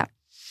گرفتم.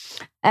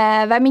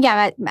 و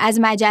میگم از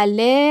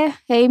مجله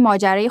هی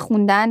ماجرای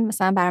خوندن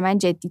مثلا برای من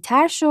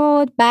جدی‌تر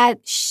شد، بعد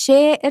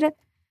شعر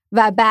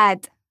و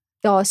بعد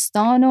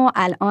داستان و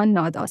الان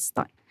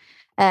ناداستان.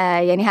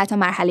 یعنی حتی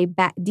مرحله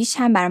بعدیش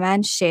هم برای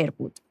من شعر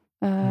بود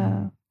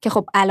که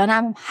خب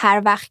الانم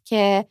هر وقت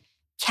که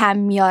کم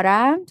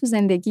میارم تو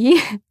زندگی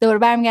دور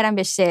برمیگردم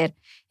به شعر.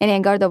 یعنی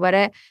انگار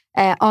دوباره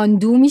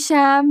آندو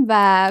میشم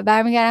و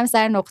برمیگردم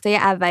سر نقطه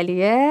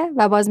اولیه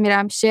و باز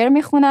میرم شعر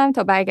میخونم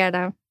تا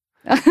برگردم.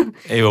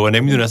 ای بابا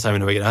نمیدونستم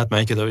اینو بگم،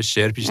 حتما کتاب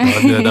شعر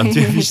پیشنهاد دادم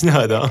توی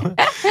پیشنهادام.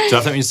 چون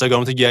رفتم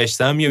اینستاگرامتو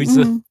گشتم یه چیز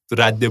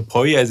رد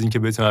پایی از این که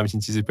بتونم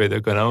همین چیزی پیدا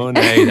کنم و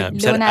ندیدم.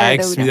 مثلا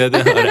عکس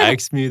میدادن، آره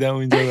عکس میدیدم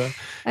اونجا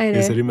و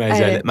یه سری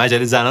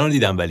مجله زنان رو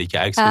دیدم ولی که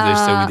عکس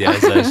گذاشته بودی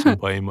ازش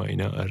پای ما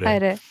اینا.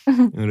 آره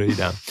اون رو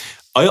دیدم.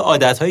 آیا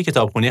عادت‌های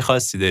کتابخونی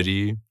خاصی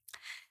داری؟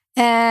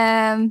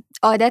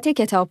 عادت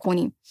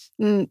کتابخونی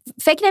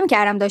فکر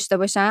نمی‌کردم داشته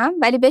باشم،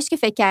 ولی بهش که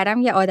فکر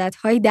کردم یه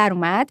عادت‌هایی در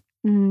اومد.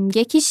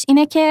 یکیش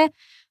اینه که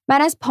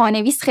من از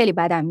پانویس خیلی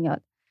بدم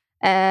میاد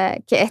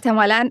که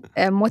احتمالاً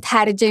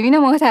مترجمین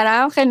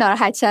محترم خیلی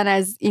ناراحت شدن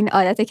از این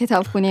عادت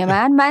کتابخونی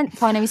من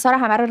پانویس‌ها رو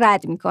همه رو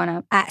رد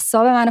میکنم،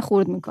 اعصاب منو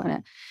خورد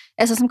میکنه،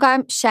 احساس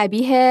میکنم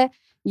شبیه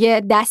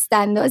یه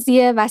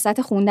دستاندازی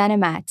وسط خوندن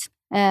متن.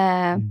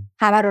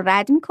 همه رو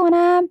رد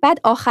میکنم، بعد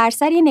آخر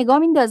سر یه نگاه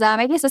میندازم،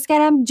 اگه احساس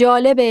کردم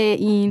جالبه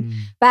این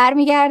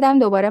برمیگردم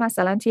دوباره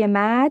مثلا توی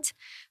متن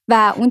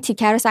و اون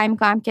تیکه رو سعی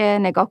میکنم که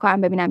نگاه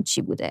کنم ببینم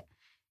چی بوده.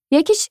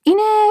 یکیش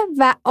اینه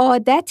و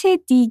عادت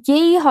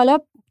دیگه‌ای حالا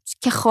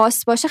که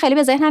خاص باشه خیلی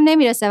به ذهنم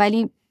نمیرسه،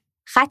 ولی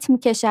خط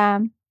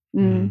میکشم،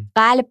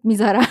 قلب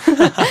میذارم،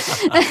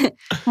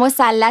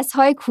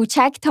 مثلث‌های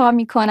کوچک تا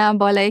میکنم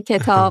بالای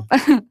کتاب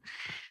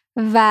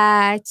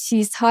و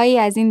چیزهایی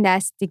از این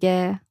دست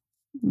دیگه.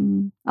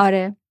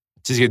 آره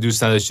چیزی که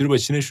دوست نداشتی رو با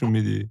چی نشون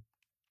میدی؟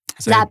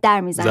 ضرب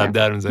در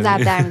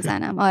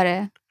میزنم.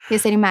 آره یه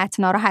سری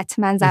متنا رو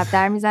حتما ضرب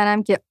در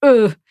میزنم که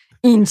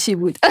این چی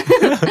بود.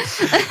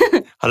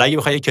 حالا اگه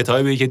بخوای یه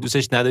کتابی بگی که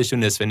دوستش نداشتی و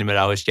نصف نیمه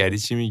رهاش کردی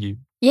چی میگی؟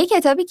 یه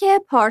کتابی که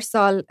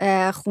پارسال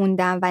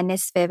خوندم و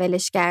نصف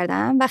ولش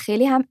کردم و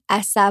خیلی هم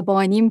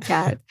عصبانیم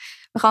کرد،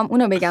 میخوام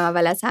اونو بگم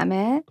اول از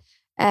همه.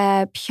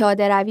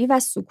 پیاده روی و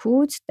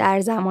سکوت در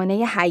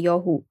زمانه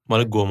هیاهو،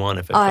 مال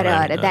گمانه فکر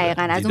کنم. آره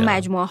دقیقاً از اون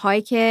مجموعه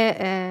هایی که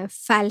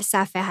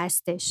فلسفه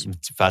هستش،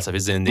 فلسفه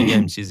زندگی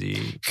هم چیزی،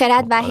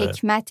 خرد و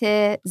حکمت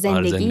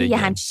زندگی یه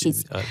همچین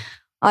چیزی.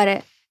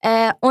 آره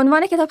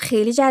عنوان کتاب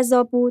خیلی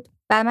جذاب بود.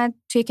 بعد من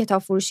توی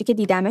کتاب فروشی که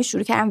دیدمش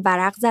شروع کردم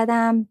ورق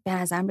زدم، به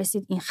نظرم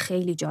رسید این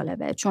خیلی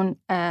جالبه، چون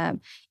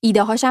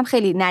ایده هاشم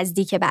خیلی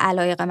نزدیکه به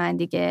علایق من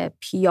دیگه.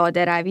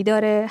 پیاده روی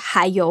داره،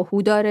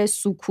 هیاهو داره،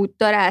 سکوت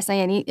داره، اصلا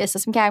یعنی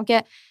احساس می‌کردم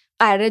که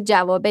قراره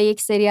جواب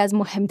یک سری از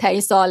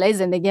مهمترین سوالای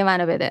زندگی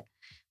منو بده.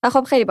 و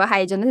خب خیلی با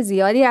هیجان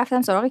زیادی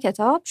رفتم سراغ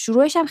کتاب.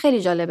 شروعش هم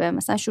خیلی جالبه،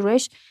 مثلا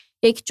شروعش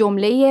یک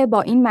جمله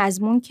با این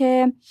مضمون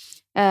که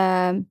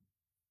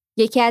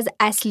یکی از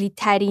اصلی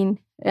ترین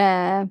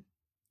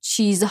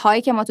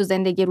چیزهایی که ما تو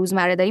زندگی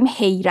روزمره داریم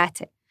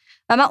حیرته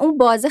و من اون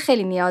بازه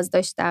خیلی نیاز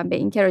داشتم به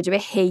این که راجع به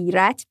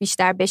حیرت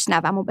بیشتر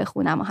بشنوم و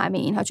بخونم و همه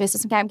اینها، چون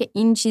احساس می‌کردم که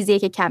این چیزیه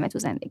که کمه تو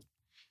زندگی.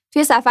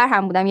 توی سفر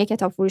هم بودم، یه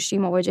کتاب فروشی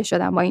مواجه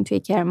شدم با این توی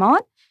کرمان.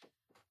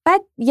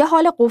 بعد یه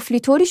حال قفلی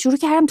طوری شروع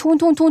کردم تون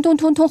تون تون تون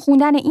تون تون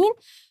خوندن این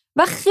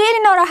و خیلی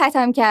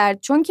ناراحتم کرد،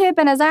 چون که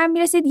به نظرم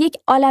میرسید یک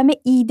عالمه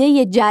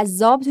ایده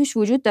جذاب توش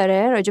وجود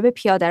داره راجع به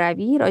پیاده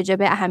روی، راجع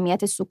به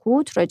اهمیت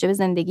سکوت، راجع به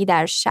زندگی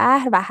در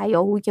شهر و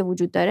هیاهویی که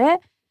وجود داره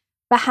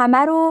و همه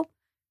رو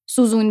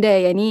سوزونده.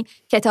 یعنی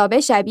کتاب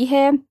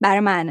شبیه برای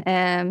من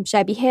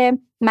شبیه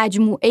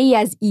مجموعه ای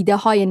از ایده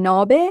های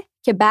نابه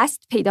که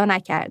بست پیدا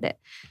نکرده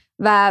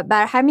و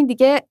بر همین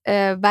دیگه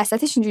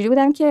وسطش اینجوری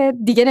بودم که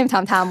دیگه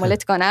نمیتونم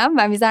تحملت کنم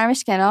و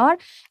میذارمش کنار.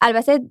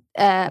 البته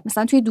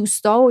مثلا توی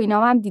دوستا و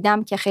اینا هم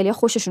دیدم که خیلی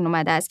خوششون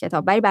اومده از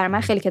کتاب، ولی برای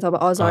من خیلی کتاب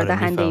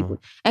آزاردهنده‌ای بود.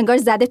 انگار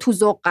زده تو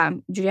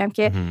ذوقم، اینجوری هم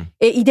که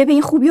ایده به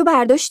این خوبی رو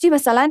برداشتی،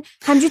 مثلا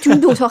همینجوری تو این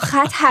دوتا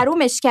خط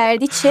حرومش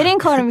کردی، چرا این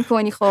کارو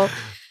میکنی؟ خب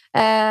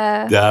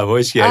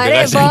دعواش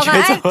کردی. آره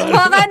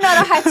واقعا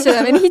ناراحت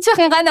شدم، یعنی هیچ وقت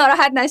اینقدر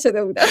ناراحت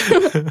نشده بودم.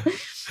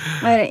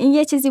 آره این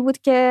یه چیزی بود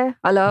که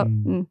حالا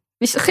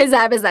خیلی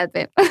ضربه زد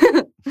بهم.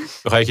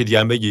 بخوای که دیگه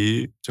هم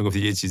بگی چون گفتی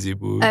یه چیزی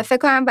بود؟ فکر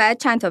کنم باید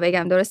چند تا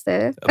بگم،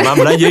 درسته؟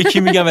 معمولا یکی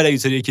میگم ولی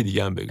یکی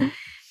دیگه هم بگو.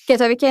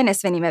 کتابی که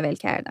نصف نیمه ول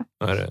کردم.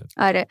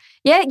 آره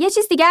یه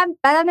چیز دیگه هم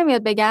بعدم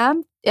نمیاد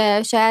بگم،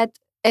 شاید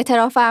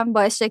اعترافم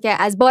باعث شه که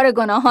از بار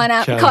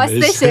گناهانم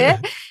کاسته شه.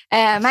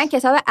 من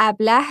کتاب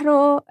ابله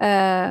رو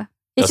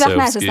هیچ وقت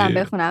نتونستم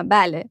بخونم.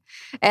 بله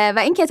و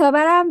این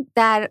کتابم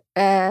در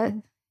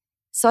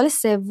سال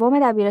 3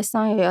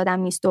 دبیرستان یا یادم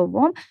نیست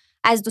دوم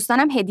از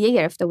دوستانم هدیه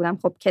گرفته بودم.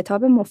 خب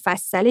کتاب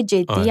مفصل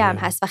جدی هم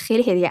هست و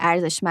خیلی هدیه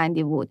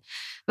ارزشمندی بود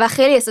و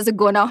خیلی احساس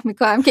گناه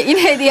میکنم که این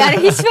هدیه رو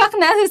هیچ وقت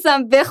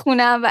نتونستم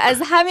بخونم و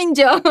از همین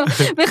جا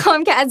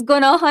میخوام که از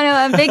گناهان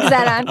من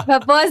بگذرن و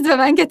باز به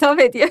من کتاب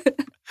هدیه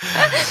بدن.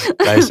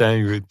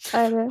 قشنگ بود.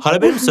 حالا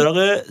بریم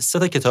سراغ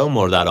 3 کتاب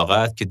مورد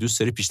علاقت که دوست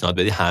داری پیشنهاد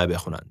بدی همه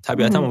بخونن.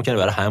 طبیعتا ممکنه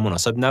برای همه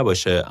مناسب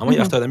نباشه، اما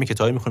یه وقت آدمی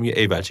کتابی میخونه میگه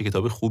ای بچه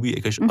کتاب خوبی،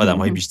 یکیش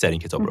آدمای بیشتر این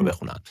کتاب رو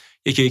بخونن.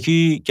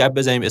 یکی گپ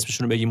بزنیم،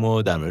 اسمشون رو بگیم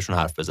و در موردشون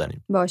حرف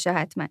بزنیم. باشه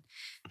حتما.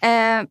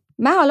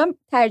 من حالا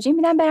ترجیح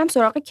میدم برم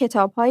سراغ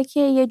کتاب‌هایی که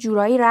یه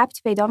جورایی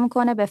ربط پیدا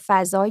میکنه به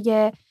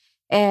فضای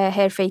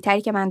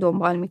حرفه‌ای‌تری که من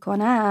دنبال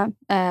میکنم،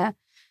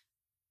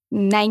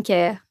 نه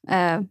اینکه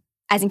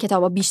از این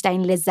کتابا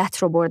بیشترین لذت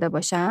رو برده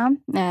باشم.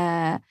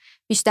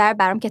 بیشتر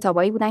برام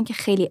کتابایی بودن که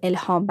خیلی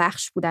الهام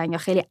بخش بودن یا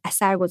خیلی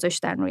اثر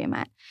گذاشتن روی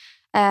من.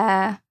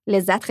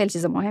 لذت خیلی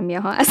چیز مهمیه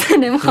ها، اصلا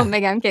نمیخوام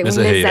بگم که اون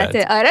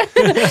لذته. آره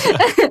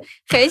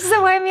خیلی چیز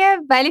مهمیه،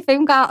 ولی فکر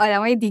میکنم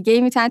آدمای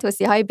دیگه‌ای میتونن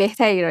توصیه‌های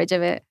بهتری راجع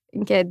به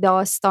اینکه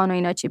داستان و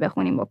اینا چی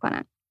بخونیم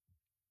بکنن.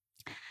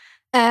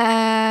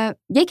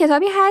 یه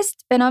کتابی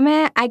هست به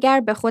نام اگر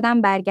به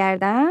خودم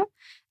برگردم،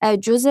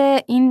 جزء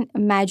این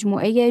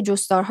مجموعه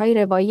جستارهای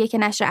رواییه که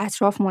نشر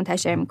اطراف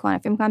منتشر میکنه.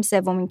 فکر میکنم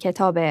 3مین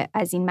کتابه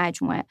از این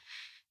مجموعه.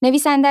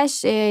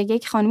 نویسندش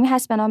یک خانومی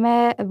هست به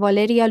نام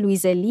والریا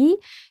لویزلی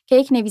که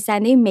یک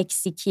نویسنده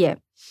مکزیکیه.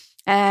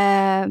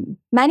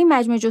 من این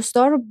مجموعه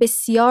جستار رو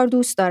بسیار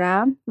دوست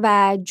دارم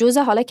و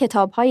جزء حالا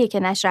کتاب‌هایی که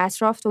نشر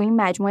اطراف تو این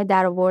مجموعه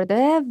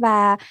درآورده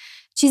و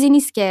چیزی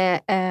نیست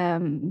که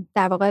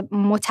در واقع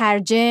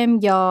مترجم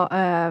یا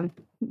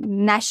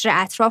نشر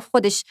اطراف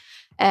خودش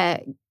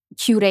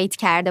کیوریت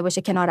کرده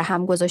باشه، کنار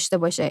هم گذاشته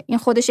باشه. این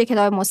خودش یک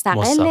کتاب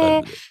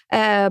مستقله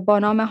با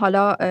نام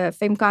حالا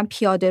فکر می‌کنم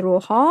پیاده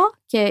روها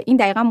که این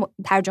دقیقاً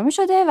ترجمه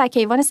شده و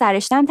کیوان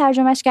سرشته هم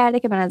ترجمهش کرده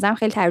که به نظرم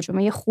خیلی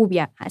ترجمه خوبی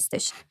هم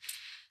هستش.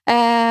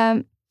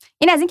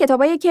 این از این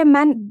کتاباییه که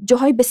من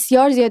جاهای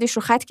بسیار زیادیش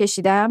رو خط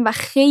کشیدم و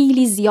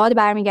خیلی زیاد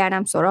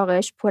برمیگردم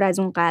سراغش. پر از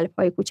اون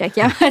قلب‌های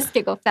کوچکی هم هست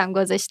که گفتم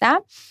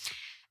گذاشتم.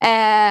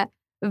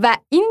 و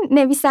این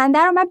نویسنده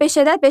رو من به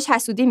شدت بهش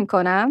حسودی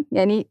میکنم،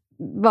 یعنی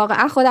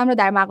واقعا خودم رو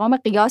در مقام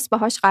قیاس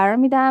باهاش قرار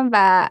میدم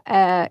و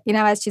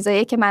اینم از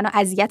چیزاییه که منو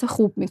اذیت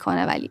خوب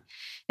میکنه. ولی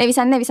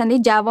نویسنده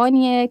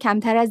جوانیه،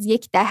 کمتر از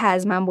 10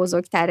 از من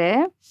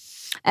بزرگتره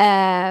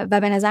و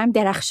به نظرم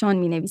درخشان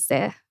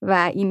مینویسه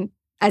و این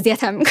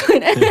اذیتم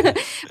میکنه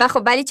و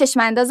خب ولی چشم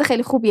انداز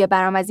خیلی خوبیه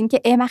برام از این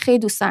که من خیلی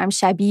دوست دارم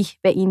شبیه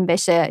به این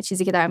بشه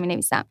چیزی که دارم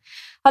مینویسم.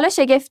 حالا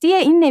شگفتی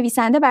این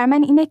نویسنده برای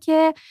من اینه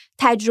که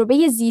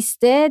تجربه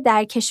زیسته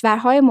در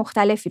کشورهای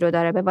مختلفی رو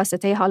داره به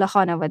واسطه حالا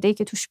خانواده‌ای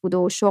که توش بوده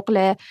و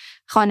شغل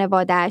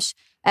خانواده‌اش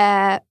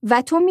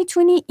و تو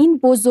میتونی این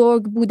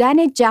بزرگ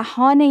بودن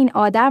جهان این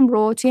آدم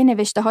رو توی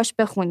نوشته‌هاش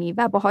بخونی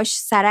و باهاش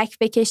سرک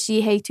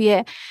بکشی هی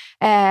توی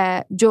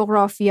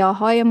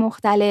جغرافیاهای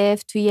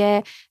مختلف،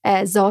 توی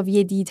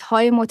زاویه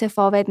دیدهای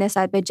متفاوت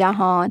نسبت به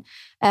جهان.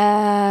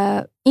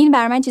 این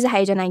برای من چیز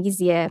هیجان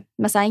انگیزیه.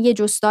 مثلا یه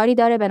جستاری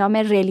داره به نام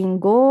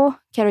رلینگو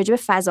که راجع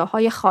به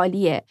فضاهای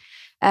خالیه.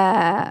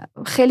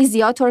 خیلی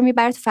زیاد تو رو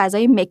میبره تو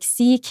فضای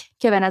مکزیک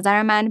که به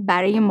نظر من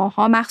برای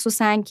ماها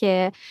مخصوصاً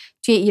که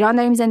توی ایران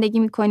داریم زندگی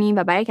میکنیم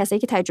و برای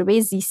کسایی که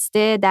تجربه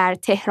زیسته در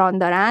تهران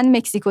دارن،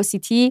 مکزیکو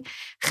سیتی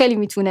خیلی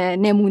میتونه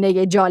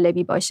نمونه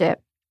جالبی باشه.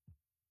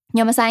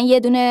 یا مثلا یه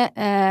دونه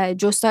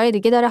جستار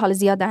دیگه داره، حالا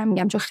زیاد دارم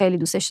میگم چون خیلی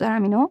دوستش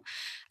دارم اینو،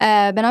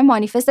 به نام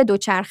مانیفست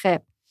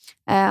دوچرخه.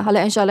 حالا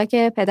انشالله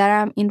که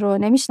پدرم این رو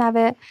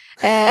نمیشنوه.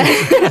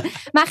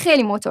 من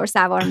خیلی موتور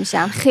سوار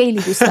میشم،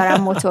 خیلی دوست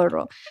دارم موتور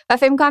رو و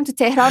فکر میکنم تو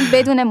تهران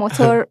بدون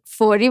موتور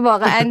فوری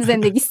واقعا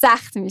زندگی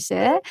سخت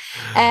میشه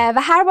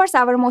و هر بار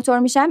سوار موتور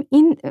میشم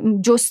این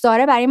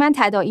جستاره برای من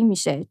تداعی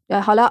میشه.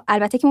 حالا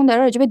البته که اون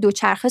داره راجع به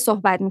دوچرخه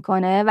صحبت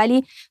میکنه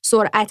ولی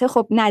سرعت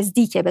خب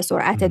نزدیکه به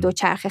سرعت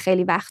دوچرخه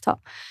خیلی وقتا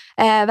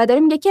و داره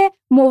میگه که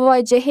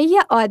مواجهه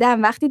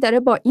آدم وقتی داره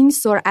با این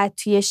سرعت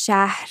توی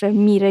شهر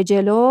میره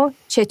جلو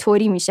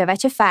چطوری میشه و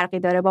چه فرقی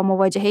داره با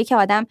مواجهه‌ای که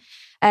آدم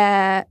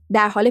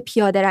در حال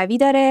پیاده روی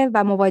داره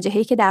و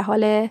مواجهه‌ای که در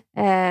حال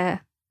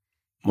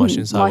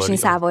ماشین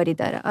سواری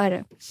داره.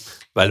 آره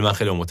ولی من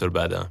خیلی موتور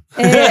بدم.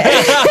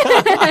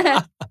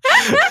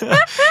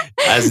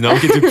 از اینام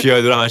که تو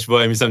پیاده رو همش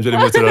وای میسم جلوی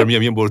موتورا رو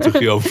میام برو تو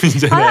خیابون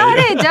اینجا.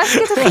 آره جاست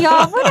که تو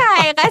خیابون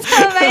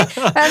حقیقتا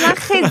من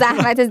خیلی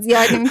زحمت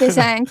زیادی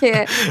میکشن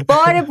که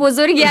بار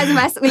بزرگی از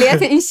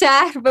مسئولیت این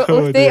شهر به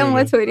عهده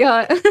موتوری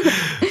ها.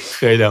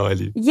 خیلی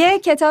عالی. یه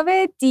کتاب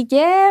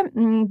دیگه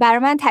برای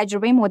من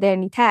تجربه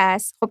مدرنیته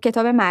است. خب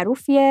کتاب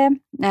معروفیه،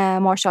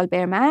 مارشال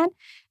برمن.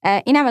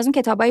 اینم از اون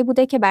کتابایی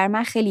بوده که برای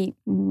من خیلی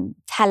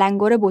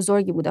تلنگر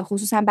بزرگی بوده،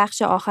 خصوصا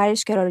بخش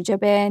آخرش که راجع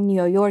به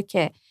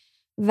نیویورک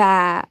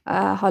و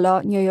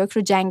حالا نیویورک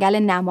رو جنگل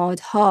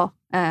نمادها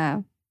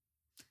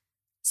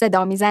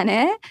صدا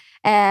میزنه.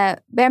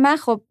 برای من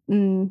خب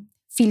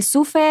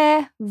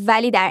فیلسوفه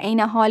ولی در عین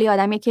حال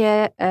آدمی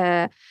که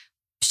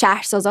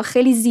شهرسازا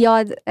خیلی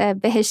زیاد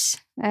بهش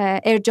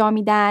ارجاع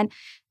میدن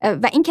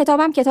و این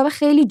کتابم کتاب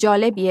خیلی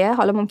جالبیه.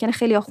 حالا ممکنه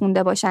خیلی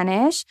خونده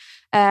باشنش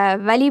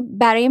ولی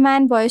برای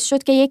من باعث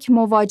شد که یک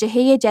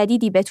مواجهه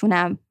جدیدی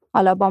بتونم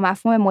حالا با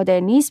مفهوم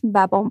مدرنیسم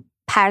و با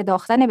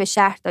پرداختن به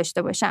شهر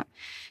داشته باشم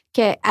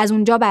که از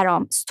اونجا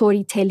برام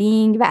ستوری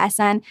تلینگ و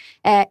اصلا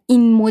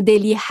این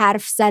مدلی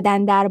حرف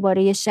زدن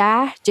درباره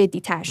شهر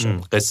جدی تر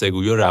شد. قصه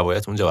گویی و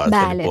روایت اونجا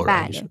برات خیلی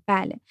پررنگ میشه.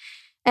 بله.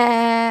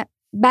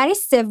 برای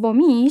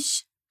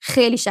سومیش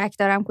خیلی شک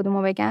دارم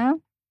کدومو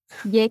بگم.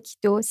 1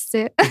 2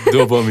 3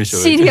 دومیشو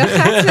شیریا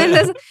خط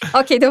بنداز.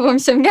 اوکی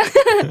دومیشو میگم.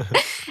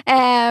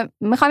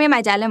 میخوام یه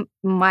مجله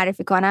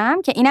معرفی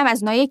کنم که اینم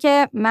از اوناییه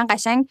که من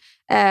قشنگ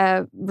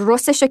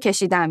رستشو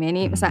کشیدم.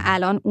 یعنی مثلا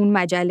الان اون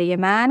مجله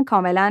من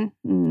کاملا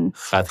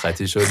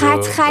خطی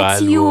شد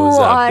خطی و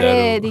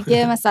آره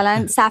دیگه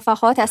مثلا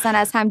صفحات اصلا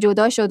از هم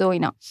جدا شد و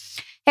اینا.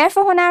 حرف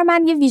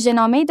هنرمند یه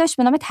ویژه‌نامه‌ای داشت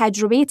به نام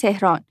تجربه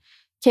تهران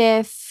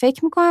که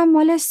فکر میکنم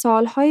مال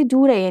سالهای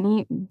دوره،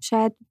 یعنی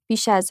شاید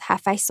بیش از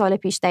 7-8 سال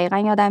پیش، دقیقا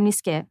یادم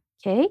نیست که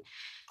کی.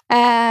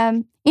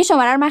 این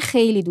شماره رو من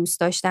خیلی دوست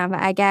داشتم و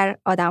اگر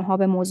آدم‌ها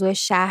به موضوع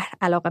شهر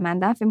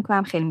علاقه‌مندن فکر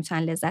میکنم خیلی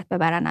میتونن لذت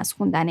ببرن از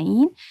خوندن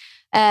این.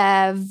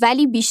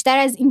 ولی بیشتر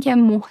از این که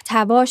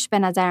محتواش به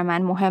نظر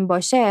من مهم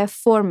باشه،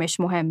 فرمش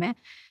مهمه.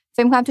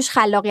 فکر میکنم توش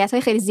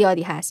خلاقیت‌های خیلی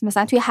زیادی هست.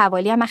 مثلا توی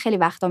حوالی هم من خیلی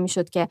وقتا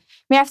میشد که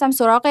میرفتم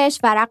سراغش،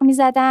 ورق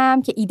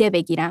میزدم که ایده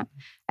بگیرم.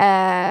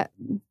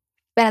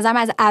 به نظرم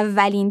از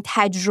اولین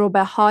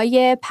تجربه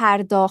های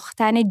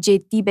پرداختن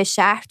جدی به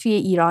شهر توی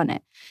ایرانه.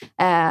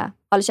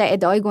 حالا شاید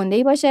ادعای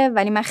گنده‌ای باشه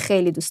ولی من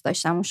خیلی دوست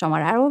داشتم اون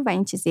شماره رو و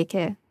این چیزیه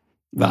که.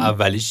 و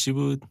اولیش چی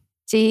بود؟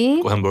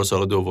 چی؟ گفتم برو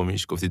سراغ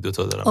دومیش، گفتی 2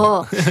 تا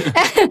دارم.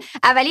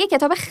 اولی یه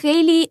کتاب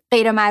خیلی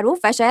غیر معروف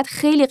و شاید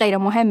خیلی غیر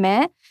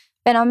مهمه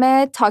به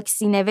نام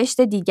تاکسی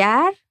نوشت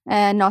دیگر،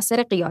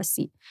 ناصر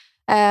قیاسی،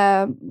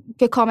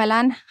 که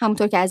کاملا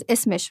همونطور که از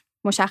اسمش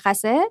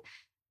مشخصه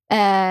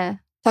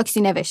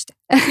تاکسی نوشته.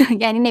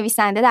 یعنی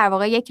نویسنده در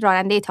واقع یک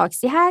راننده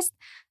تاکسی هست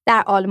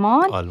در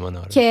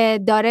آلمان که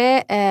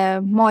داره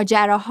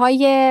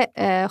ماجراهای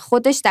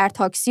خودش در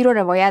تاکسی رو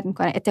روایت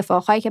میکنه،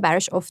 اتفاقهایی که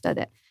براش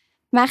افتاده.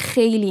 من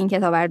خیلی این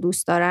کتاب رو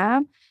دوست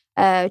دارم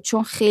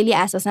چون خیلی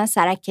اساسا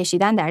سرک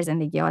کشیدن در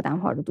زندگی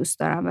آدم‌ها رو دوست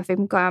دارم و فکر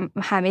می‌کنم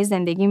همه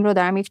زندگیم رو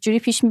دارم یک جوری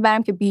پیش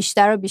میبرم که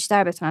بیشتر و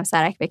بیشتر بتونم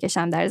سرک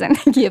بکشم در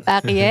زندگی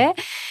بقیه.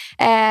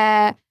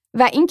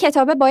 و این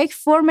کتابه با یک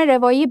فرم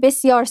روایی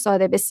بسیار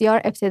ساده،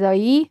 بسیار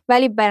ابتدایی،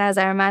 ولی به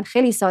نظر من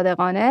خیلی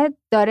صادقانه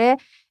داره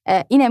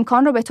این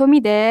امکان رو به تو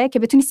میده که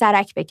بتونی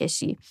سرک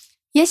بکشی.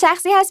 یه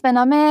شخصی هست به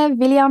نام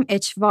ویلیام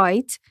اچ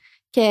وایت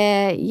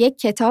که یک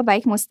کتاب و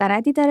یک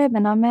مستندی داره به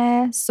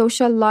نام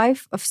Social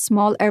Life of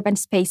Small Urban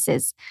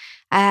Spaces،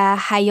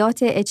 حیات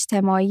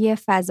اجتماعی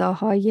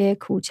فضاهای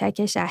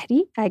کوچک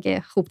شهری،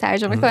 اگه خوب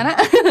ترجمه کنم.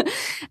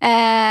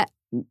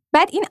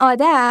 بعد این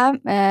آدم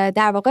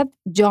در واقع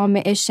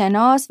جامعه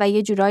شناس و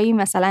یه جورایی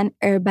مثلا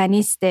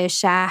اربانیست،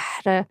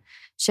 شهر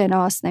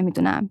شناس،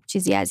 نمیدونم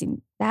چیزی از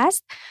این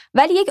دست،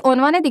 ولی یک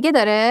عنوان دیگه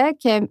داره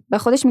که به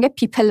خودش میگه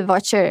پیپل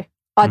واچر،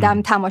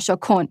 آدم تماشا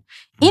کن.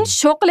 این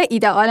شغل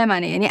ایدئال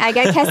منه، یعنی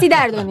اگر کسی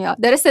در دنیا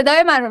داره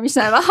صدای من رو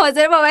میشنوه و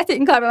حاضر بابت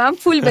این کار به من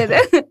پول بده،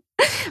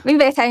 این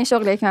بهترین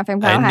شغلیه که من فکر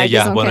می‌کنم هر کسی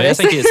نگهبانایی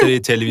هستن که یه سری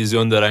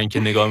تلویزیون دارن که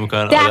نگاه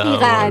میکنن.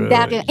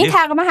 دقیقاً این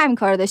تقریبا همین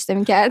کارو داشته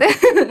می‌کرده.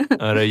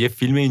 آره یه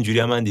فیلم اینجوری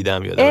هم من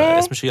دیدم، یادم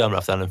اسمش یادم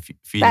رفتن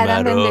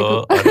فیلم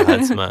رو. آره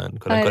حتما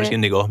کارش که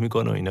نگاه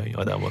میکنه و اینا این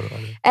آدما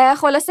رو.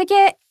 خلاصه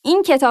که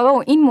این کتابه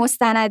و این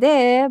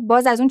مستنده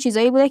باز از اون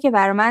چیزایی بوده که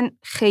برای من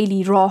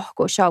خیلی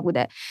راهگشا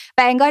بوده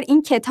و انگار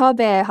این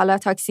کتاب حالا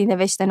تاکسی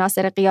نوشته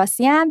ناصر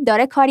قیاسی هم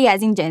داره کاری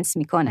از این جنس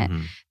میکنه.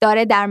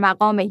 داره در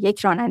مقام یک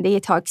راننده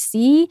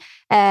تاکسی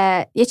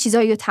یه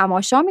چیزایی رو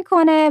تماشا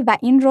میکنه و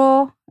این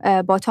رو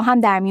با تو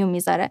هم در میون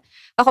میذاره.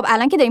 و خب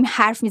الان که داریم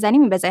حرف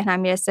میزنیم این به ذهنم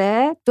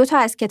میرسه 2 تا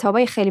از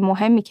کتابای خیلی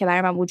مهمی که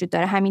برای من وجود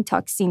داره، همین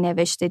تاکسی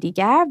نوشته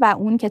دیگر و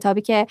اون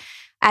کتابی که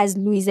از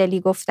لویزلی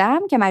گفتم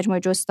که مجموعه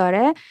جست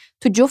داره.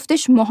 تو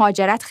جفتش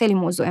مهاجرت خیلی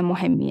موضوع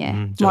مهمیه.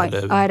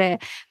 آره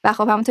و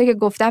خب همونطور که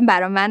گفتم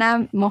برای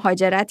منم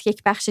مهاجرت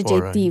یک بخش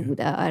جدی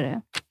بوده.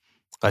 آره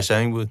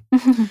قشنگ بود.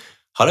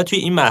 حالا توی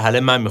این مرحله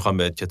من میخوام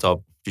بهت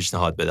کتاب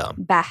پیشنهاد بدم.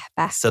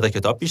 3 تا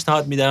کتاب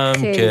پیشنهاد میدم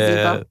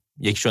که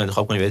یکیشو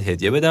انتخاب کنی بهت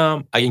هدیه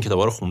بدم. اگه این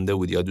کتابا رو خونده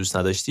بودی یا دوست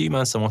نداشتی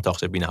من 3 ماه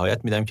تاخچه بی‌نهایت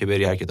میدم که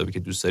بری هر کتابی که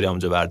دوست داری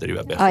اونجا برداری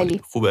و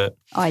بخونی. خوبه؟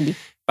 عالی.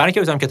 برای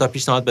اینکه بتونم کتاب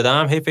پیشنهاد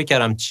بدم هی فکر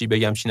کردم چی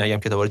بگم چی نگم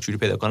کتابا رو چوری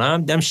پیدا کنم.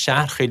 دیدم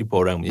شهر خیلی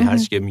پررنگ بود. هر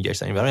چی که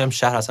میگشتم این برام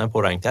شهر اصلا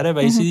پررنگ‌تره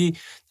و یه چیزی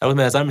در واقع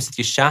به نظر میاد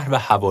که شهر و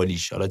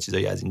حوالیش حالا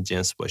چیزایی از این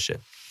جنس باشه.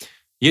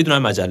 یه دونه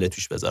مجله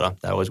توش بذارم.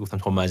 در واقع گفتم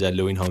خب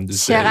مجله و این هم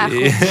دوست داری.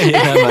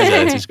 یه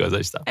مجله توش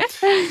گذاشتم.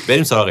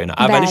 بریم سراغ اینا.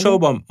 اولیشو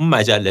با اون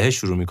مجله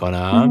شروع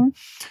می‌کنم.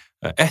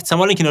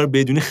 احتمال اینکه اینا رو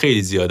بدونی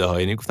خیلی زیاده ها،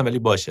 یعنی گفتم ولی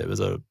باشه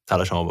بذار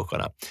تلاشمو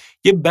بکنم.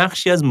 یه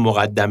بخشی از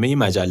مقدمه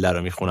مجله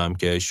رو میخونم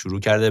که شروع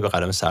کرده به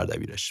قلم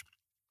سردبیرش.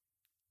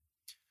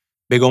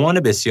 به گمان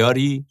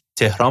بسیاری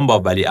تهران با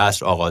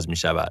ولیعصر آغاز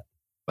میشود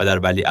و در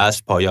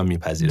ولیعصر پایان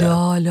میپذیرد.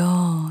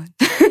 دالان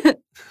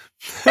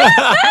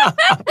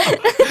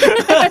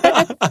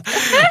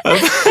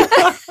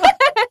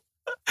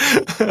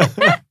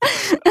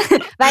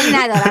ولی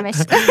ندارمش.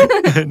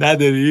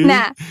 نداری؟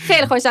 نه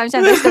خیلی خوشم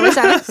میشم داشته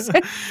باشم.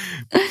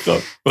 خب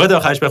بخواد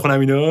آخرش بخونم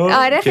اینو.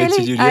 آره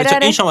خیلی. آره.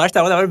 این شمارش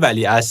در واقع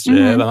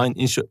ولیعصره و من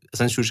این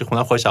اصلا شروعش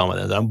خوندم خوشم اومد.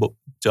 نظرم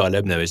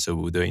جالب نوشته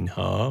بود و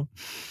اینها.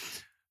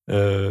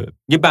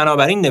 یه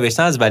بنابراین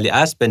نوشتن از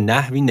ولیعصر به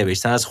نحوی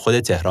نوشتن از خود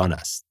تهران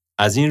است.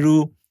 از این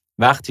رو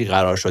وقتی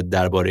قرار شد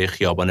درباره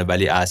خیابان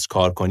ولیعصر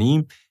کار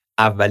کنیم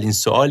اولین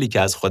سوالی که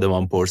از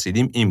خودمان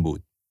پرسیدیم این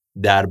بود: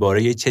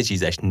 درباره چه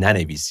چیزش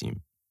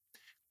ننویسیم؟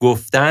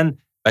 گفتن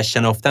و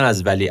شنفتن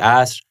از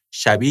ولیعصر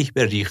شبیه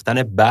به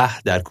ریختن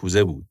بحر در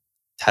کوزه بود.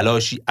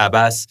 تلاشی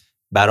عبث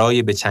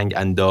برای به چنگ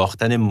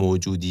انداختن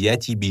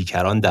موجودیتی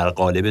بیکران در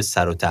قالب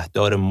سر و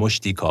تهدار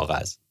مشتی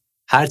کاغذ.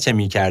 هر چه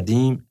می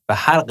کردیم و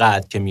هر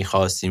قدر که می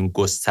خواستیم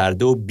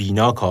گسترده و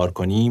بینا کار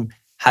کنیم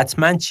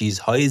حتما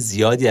چیزهای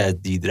زیادی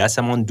از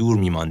دیدرسمان دور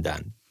می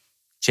ماندند.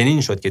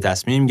 چنین شد که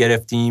تصمیم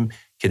گرفتیم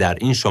که در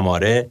این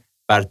شماره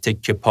بر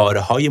تکه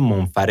پاره‌های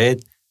منفرد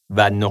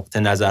و نقطه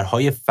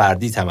نظرهای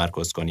فردی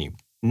تمرکز کنیم،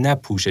 نه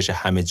پوشش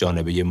همه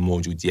جانبه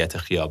موجودیت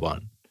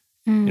خیابان.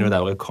 این رو در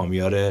واقع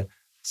کامیار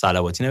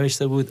صلواتی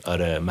نوشته بود.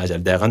 آره مجله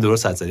دقیقاً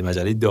درست حد زدی،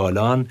 مجله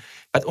دالان.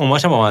 بعد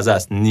عنوانش هم بامزه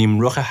است،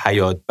 نیمرخ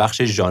حیات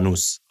بخش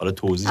ژانوس. حالا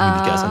توضیح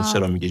میدی که اصلا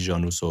چرا میگه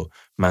ژانوس و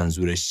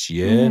منظورش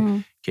چیه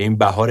که این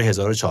بهار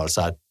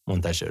 1400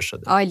 منتشر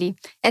شده. عالی.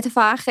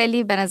 اتفاقا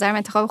خیلی به نظرم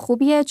انتخاب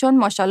خوبیه چون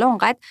ماشاءالله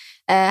اونقدر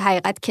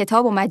حقیقت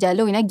کتاب و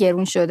مجله و اینا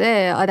گرون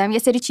شده آدم یه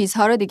سری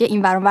چیزها رو دیگه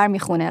این ور اون ور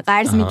میخونه،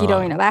 قرض میگیره و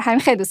اینا. برای همین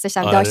خیلی دوست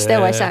داشتم داشته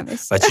باشمش.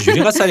 و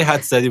چجوری قصری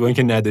حد زدی با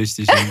اینکه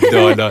نداشتیش این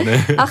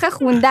دالانه؟ آخه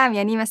خوندم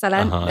یعنی مثلا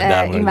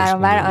این ور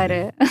اون ور.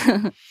 آره.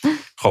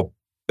 خب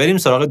بریم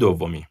سراغ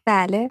دومی.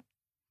 بله.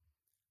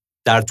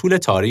 در طول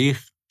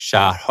تاریخ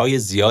شهرهای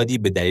زیادی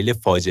به دلیل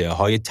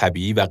فاجعه‌های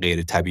طبیعی و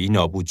غیر طبیعی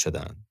نابود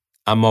شدند.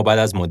 اما بعد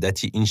از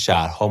مدتی این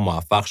شهرها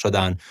موفق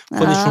شدن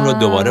خودشون رو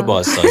دوباره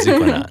بازسازی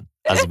کنن.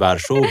 از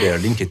ورشو و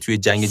برلین که توی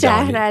جنگ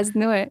جهانی شهر از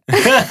نوع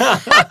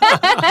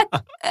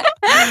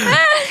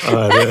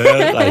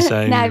آره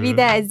قشنگ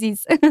نوید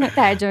عزیز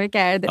ترجمه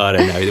کرده.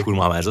 آره نوید پور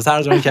محمدرضا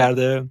ترجمه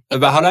کرده.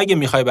 و حالا اگه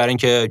میخوای برای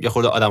اینکه یه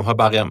خورده آدم‌ها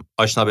بقیه هم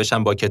آشنا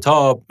بشن با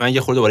کتاب، من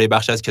یه خورده برای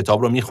بخش از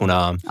کتاب رو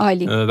میخونم.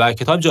 عالی. و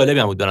کتاب جالبی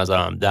هم بود به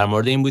نظرم. در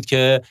مورد این بود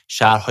که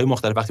شهرهای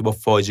مختلف وقتی با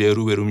فاجعه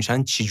روبرو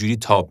میشن چجوری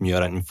تاب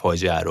میارن این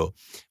فاجعه رو.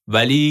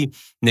 ولی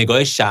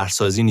نگاه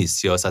شهرسازی نیست،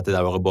 سیاست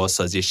در واقع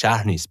بازسازی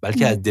شهر نیست،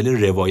 بلکه از دل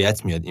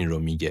روایت میاد این رو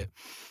میگه.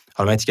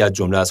 حالا من تیکه از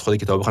جمله از خود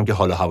کتاب بخوام که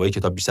حال و هوای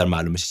کتاب بیشتر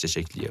معلوم بشه چه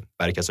شکلیه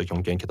برای کسایی که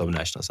ممکن کتاب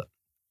نشناسن.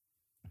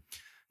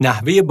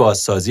 نحوه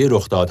بازسازی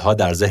رخدادها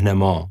در ذهن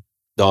ما،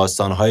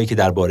 داستان‌هایی که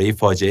درباره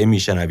فاجعه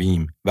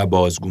میشنویم و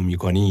بازگو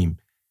می‌کنیم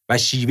و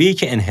شیوهی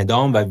که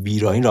انهدام و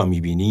ویرانی را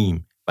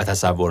می‌بینیم و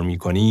تصور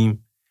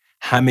می‌کنیم،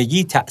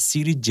 همگی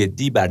تأثیری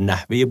جدی بر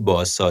نحوه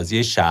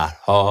بازسازی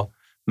شهرها،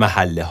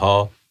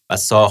 محله‌ها و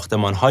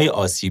ساختمان‌های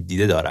آسیب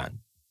دیده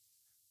دارند.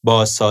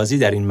 بازسازی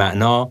در این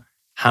معنا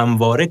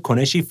همواره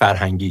کنشی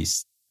فرهنگی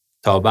است.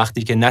 تا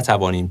وقتی که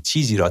نتوانیم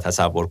چیزی را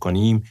تصور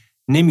کنیم،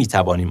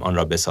 نمی‌توانیم آن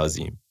را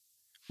بسازیم.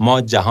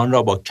 ما جهان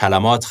را با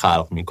کلمات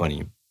خلق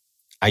می‌کنیم.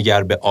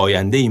 اگر به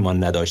آینده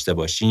ایمان نداشته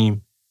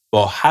باشیم،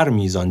 با هر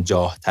میزان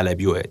جاه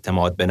طلبی و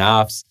اعتماد به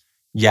نفس،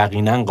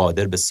 یقیناً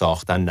قادر به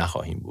ساختن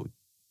نخواهیم بود.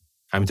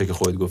 همینطور که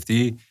خودت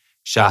گفتی،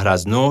 شهر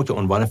از نو که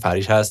عنوان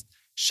فریش هست،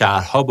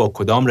 شهرها با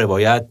کدام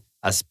روایت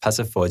از پس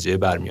فاجعه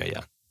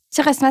برمی‌آیند.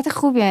 چه قسمت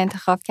خوبی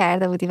انتخاب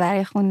کرده بودی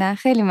برای خوندن.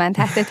 خیلی من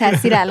تحت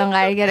تاثیر الان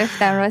قرار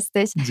گرفتم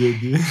راستش.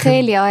 جدی؟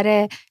 خیلی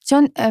آره،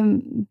 چون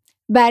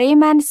برای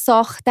من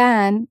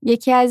ساختن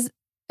یکی از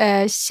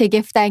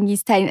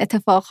شگفت‌انگیزترین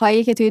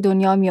اتفاقهایی که توی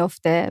دنیا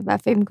میفته و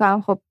فکر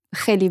می‌کنم خب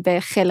خیلی به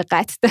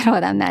خلقت در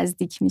آدم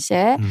نزدیک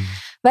میشه.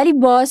 ولی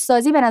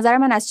بازسازی به نظر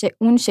من از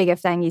اون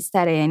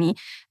شگفت‌انگیزتره. یعنی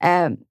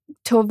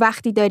تو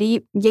وقتی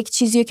داری یک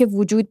چیزی که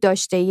وجود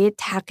داشته یه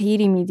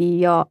تغییری میدی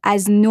یا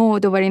از نو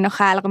دوباره اینو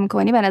خلق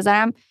میکنی، به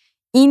نظرم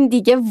این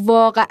دیگه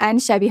واقعا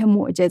شبیه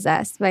معجزه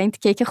است و این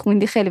تیکه که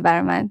خوندی خیلی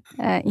برای من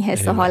این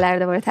حس و حال رو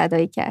دوباره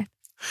تداعی کرد.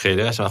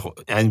 خیلی قشنگ.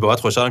 یعنی بابت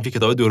خوشحالم که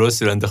کتاب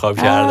درستی رو انتخاب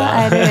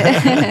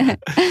کردم.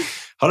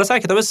 حالا سر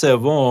کتاب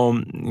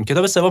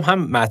سوم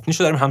هم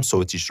متنیشو داریم هم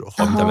صوتیش رو.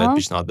 خب میتونم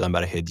پیشنهاد بدم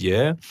برای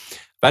هدیه،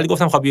 ولی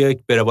گفتم خب یک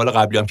به روال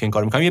قبلی هم که این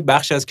کارو میکنم یه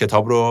بخشی از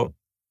کتاب رو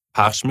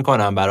پخش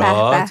میکنم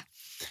برات.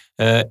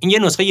 این یه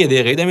نسخه 1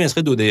 دقیقه‌ای دارم، یه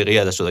نسخه 2 دقیقه‌ای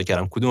ازش جدا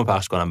کردم. کدومو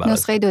پخش کنم برات؟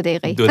 نسخه 2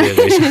 دقیقه‌ای. 2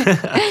 دقیقه‌ای.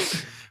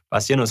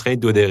 پس یه نسخه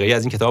 2 دقیقه‌ای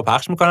از این کتاب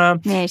پخش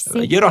میکنم.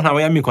 مرسی. یه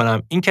راهنمایی هم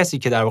میکنم. این کسی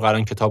که در واقع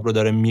الان کتاب رو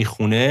داره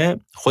میخونه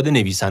خود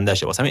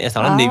نویسنده‌شه. واسه همین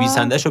احتمالاً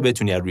نویسنده‌شو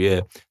بتونی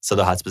روی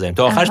صدا حدس بزنیم.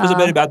 تا آخرش بذار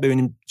بریم بعد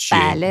ببینیم چیه.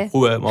 بله.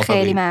 خوبه، موافقی؟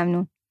 خیلی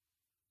ممنون.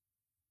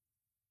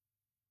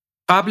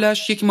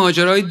 قبلش یک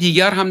ماجرای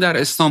دیگر هم در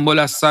استانبول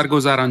از سر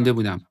گذرانده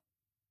بودم.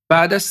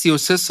 بعد از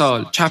 33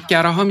 سال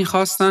چپگراها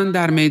می‌خواستند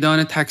در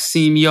میدان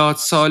تکسیم یاد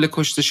سال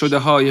کشته شده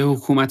های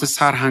حکومت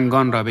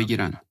سرهنگان را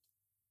بگیرند.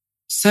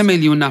 3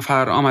 میلیون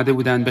نفر آمده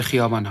بودند به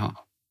خیابانها.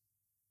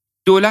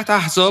 دولت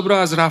احزاب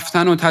را از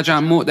رفتن و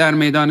تجمع در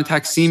میدان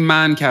تکسیم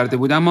منع کرده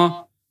بود،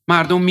 اما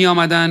مردم می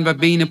آمدند و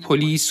بین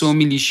پلیس و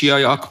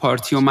میلیشیای آک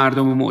پارتی و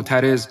مردم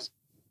معترض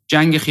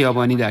جنگ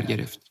خیابانی در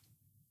گرفت.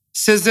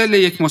 سزل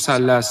یک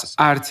مثلث،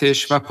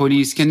 ارتش و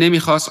پلیس که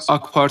نمیخواست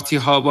آک پارتی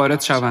ها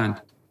وارد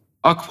شوند.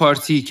 آک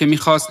پارتی که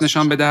میخواست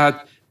نشان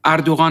بدهد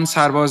اردوغان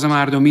سرباز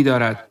مردمی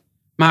دارد.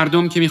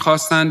 مردم که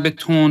میخواستند به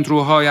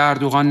تندروهای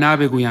اردوغان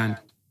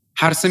نبگویند.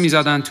 هر سه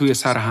میزدند توی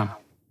سر هم.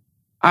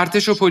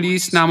 ارتش و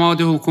پلیس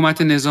نماد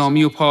حکومت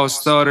نظامی و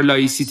پاسدار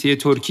لایسیته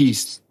ترکی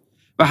است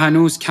و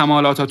هنوز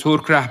کمال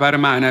آتاتورک رهبر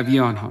معنوی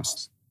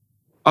آنهاست.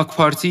 آک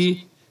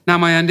پارتی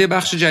نماینده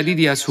بخش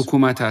جدیدی از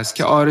حکومت است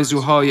که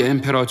آرزوهای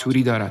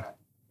امپراتوری دارد.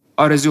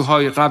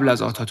 آرزوهای قبل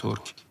از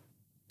آتاتورک.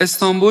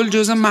 استانبول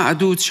جزو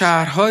معدود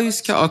شهرهایی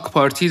است که آک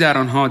پارتی در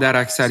آنها در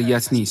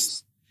اکثریت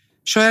نیست.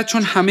 شاید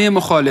چون همه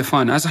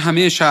مخالفان از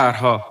همه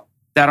شهرها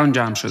در آن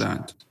جمع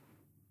شدند.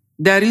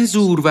 در این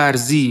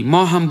زورورزی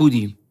ما هم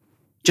بودیم.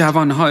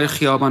 جوانهای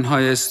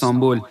خیابانهای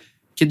استانبول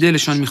که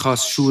دلشان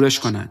میخواست شورش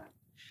کنند.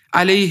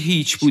 علیه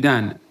هیچ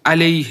بودن،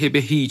 علیه به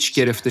هیچ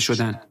گرفته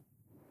شدن.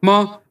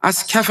 ما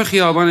از کف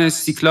خیابان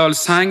استیکلال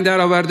سنگ در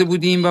آورده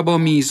بودیم و با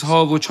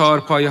میزها و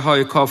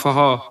چهارپایه‌های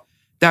کافه‌ها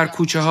در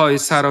کوچه‌های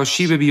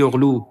سراشیب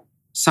بیغلو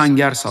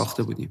سنگر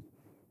ساخته بودیم.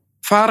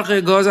 فرق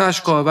گاز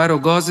اشک‌آور و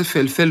گاز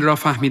فلفل را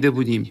فهمیده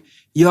بودیم.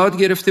 یاد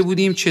گرفته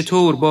بودیم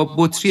چطور با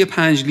بطری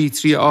 5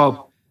 لیتری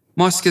آب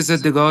ماسک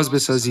ضد گاز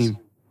بسازیم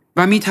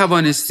و می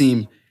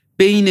توانستیم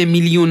بین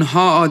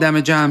میلیون‌ها آدم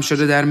جمع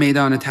شده در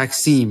میدان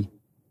تکسیم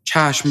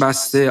چشم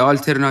بسته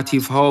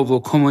آلترناتیو ها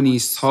و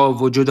کمونیست ها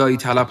و جدایی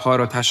طلب ها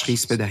را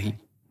تشخیص بدهیم.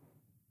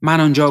 من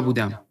آنجا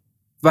بودم،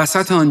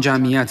 وسط آن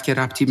جمعیت که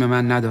ربطی به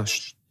من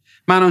نداشت.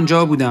 من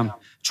آنجا بودم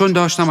چون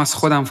داشتم از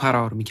خودم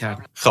فرار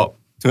میکردم. خب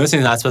تونستی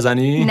حدس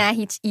بزنی؟ نه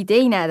هیچ ایده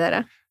ای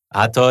ندارم.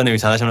 حتی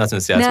نویسنده‌ش هم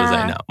نتونستی حدس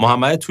بزنی؟ نه.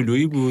 محمد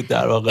طلویی بود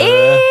در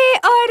واقع.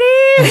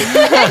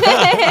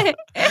 آره.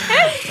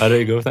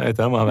 آره گفتم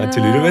احتمال محمد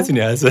طلویی رو بتونی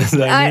اساس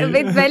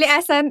بزنی، ولی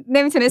اصلا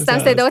نمیتونستم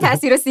صدا و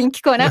تصویر رو سینک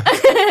کنم.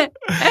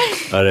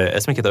 آره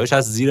اسم کتابش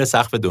از زیر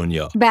سقف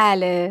دنیا.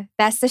 بله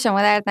دست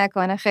شما درد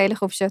نکنه، خیلی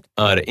خوب شد.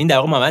 آره این در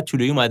واقع محمد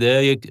طلویی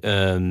اومده یک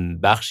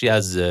بخشی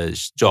از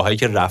جاهایی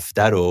که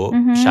رفته رو،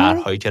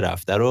 شهرهایی که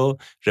رفته رو،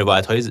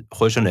 روایت‌های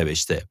خودش رو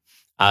نوشته.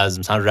 از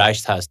مثلا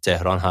رشت هست،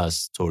 تهران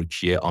هست،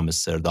 ترکیه،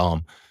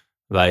 آمستردام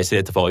و یه سری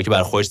اتفاقایی که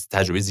برای خودش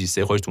تجربه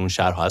زیسته خودش تو اون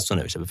شهرها هست رو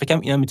نوشته. فکر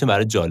کنم اینم میتونه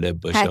برای جالب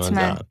باشه.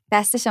 حتما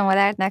دست شما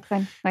درد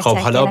نکنه. خب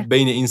حالا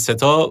بین این سه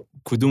تا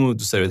کدوم رو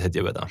دوست دارید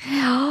هدیه بدم؟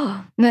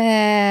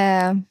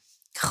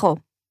 خب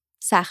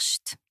سخت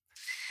شد.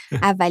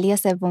 اولی یا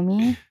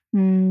سومی؟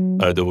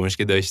 آره دومیش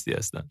که داشتی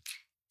اصلا.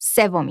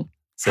 سومی.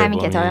 همین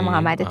کتاب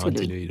محمد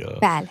طلویی.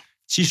 بله.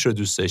 چیش رو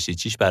دوست داشتی؟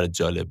 چیش برات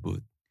جالب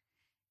بود؟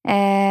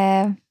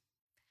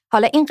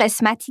 حالا این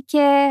قسمتی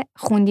که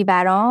خوندی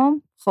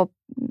برام، خب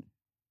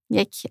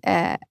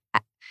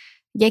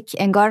یک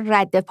انگار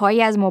رد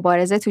پایی از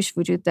مبارزه توش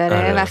وجود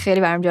داره و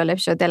خیلی برام جالب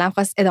شد. دلم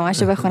خواست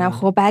ادامه‌شو بخونم.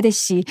 خب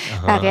بعدش چی؟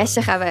 بقیه‌اش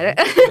چه خبره؟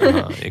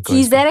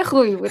 تیزر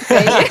خوبی بود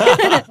خیلی.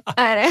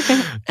 آره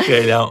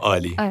خیلی هم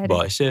عالی.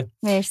 باشه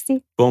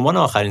مرسی. به عنوان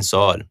آخرین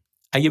سوال،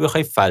 اگه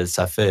بخوای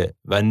فلسفه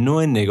و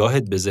نوع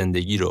نگاهت به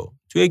زندگی رو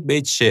تو یک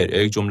بیت شعر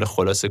یا یک جمله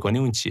خلاصه کنی،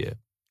 اون چیه؟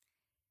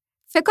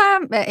 فکر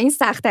کنم این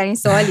سخت‌ترین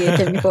سوالیه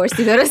که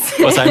می‌پرسی.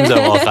 درسته؟ واسه همین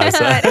می‌ذارم آخر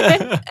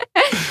سوال.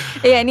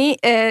 یعنی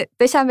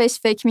داشتم بهش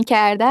فکر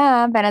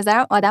می‌کردم، به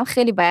نظرم آدم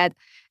خیلی باید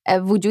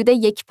وجود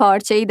یک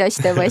پارچه‌ای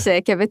داشته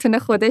باشه که بتونه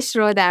خودش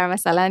رو در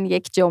مثلا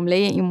یک جمله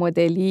این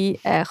مدلی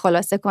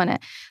خلاصه کنه.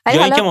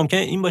 یا اینکه ممکنه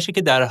این باشه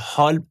که در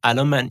حال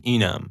الان من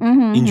اینم،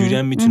 اینجوری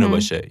هم میتونه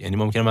باشه. یعنی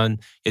ممکنه من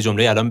یه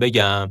جمله الان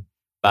بگم،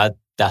 بعد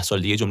 10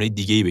 سال دیگه جمله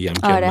دیگه‌ای بگم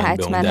که من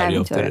به اون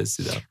دریافت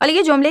رسیدم. حالا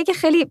یه جمله‌ای که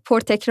خیلی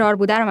پرتکرار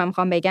بوده رو من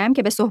می‌خوام بگم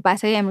که به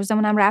صحبت‌های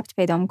امروزمون هم ربط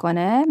پیدا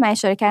می‌کنه. من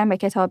اشاره کردم به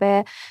کتاب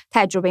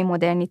تجربه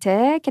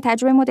مدرنیته که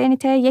تجربه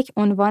مدرنیته یک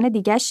عنوان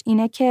دیگه‌اش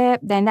اینه که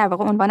در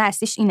واقع عنوان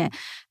اصلیش اینه: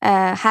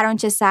 هر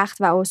آنچه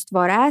سخت و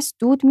استوار است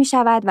دود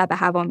می‌شود و به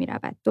هوا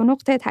می‌رود. 2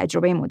 نقطه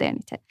تجربه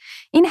مدرنیته.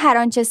 این هر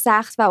آنچه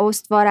سخت و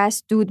استوار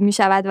است دود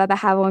می‌شود و به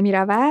هوا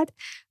می‌رود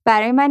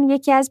برای من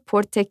یکی از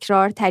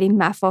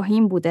پرتکرارترین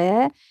مفاهیم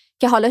بوده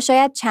که حالا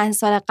شاید چند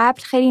سال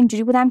قبل خیلی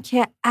اینجوری بودم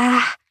که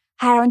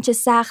هر آنچه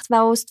سخت و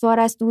استوار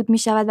است دود می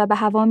شود و به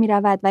هوا می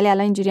رود، ولی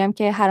الان اینجوری هم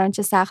که هر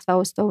آنچه سخت و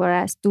استوار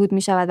است دود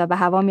می شود و به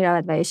هوا می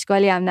رود و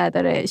اشکالی هم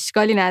نداره.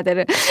 اشکالی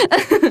نداره.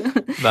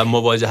 و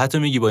مواجهت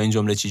رو میگی با این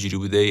جمله چی جوری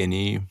بوده؟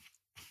 یعنی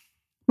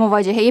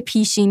مواجهه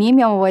پیشینیم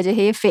یا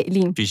مواجهه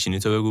فعلیم؟ پیشینی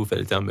تو بگو،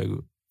 فعلیتم بگو.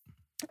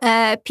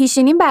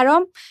 پیشینیم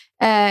برام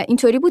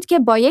اینطوری بود که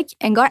با یک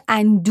انگار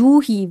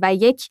اندوهی و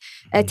یک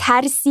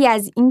ترسی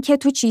از این که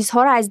تو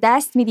چیزها رو از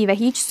دست میدی و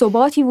هیچ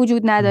ثباتی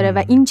وجود نداره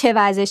و این چه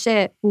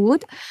وضعشه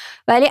بود.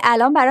 ولی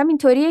الان برام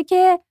اینطوریه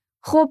که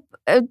خب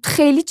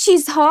خیلی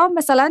چیزها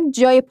مثلا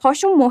جای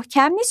پاشون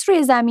محکم نیست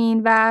روی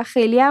زمین و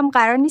خیلی هم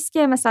قرار نیست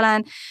که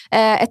مثلا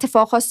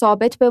اتفاقها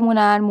ثابت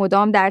بمونن،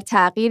 مدام در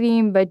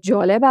تغییریم و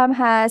جالب هم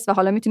هست و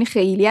حالا میتونی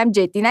خیلی هم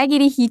جدی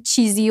نگیری هیچ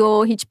چیزی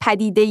و هیچ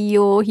پدیده‌ای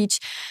و هیچ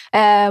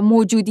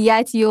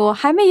موجودیتی و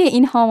همه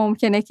اینها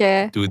ممکنه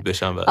که دود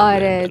بشن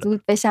و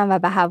دود بشن و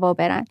به هوا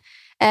برن.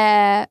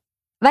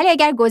 ولی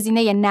اگر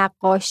گزینه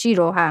نقاشی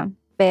رو هم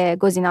به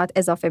گزینات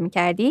اضافه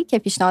می‌کردی که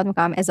پیشنهاد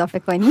می‌کنم اضافه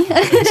کنی،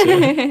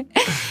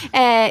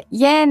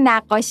 یه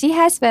نقاشی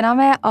هست به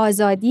نام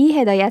آزادی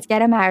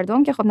هدایتگر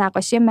مردم که خب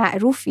نقاشی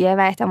معروفیه و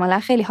احتمالاً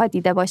خیلی ها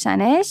دیده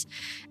باشنش.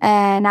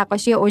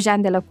 نقاشی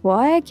اوژن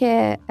دلاکروآ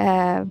که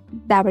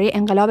درباره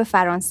انقلاب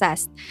فرانسه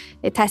است.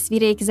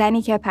 تصویر یک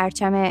زنی که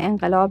پرچم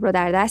انقلاب رو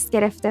در دست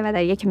گرفته و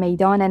در یک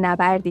میدان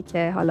نبردی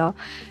که حالا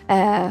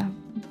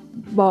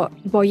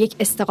با یک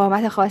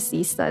استقامت خاصی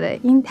ایستاده.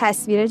 این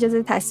تصویر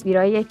جزو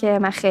تصویراییه که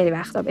من خیلی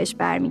وقتا بهش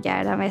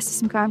برمیگردم و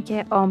احساس میکنم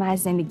که از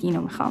زندگی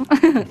اینو میخوام.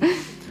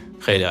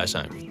 خیلی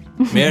قشنگ.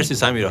 مرسی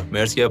سمیرا،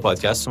 مرسی که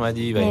پادکست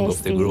اومدی و این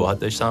گفتگو رو باهات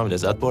داشتم،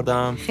 لذت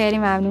بردم. خیلی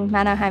ممنون.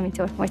 منم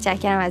همینطور.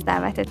 متشکرم از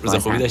دعوتت. روز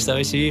خوبی داشته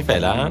باشی.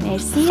 فعلا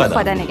مرسی.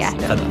 خدا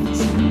نگهدار.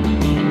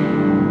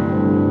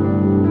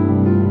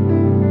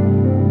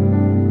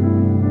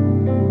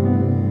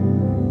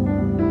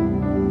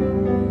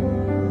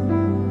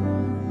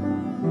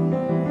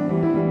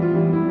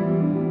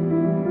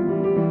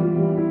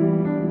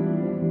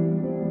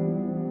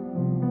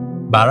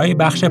 برای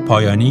بخش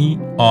پایانی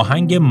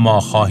آهنگ ما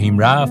خواهیم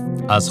رفت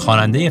از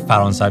خواننده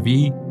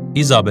فرانسوی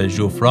ایزابل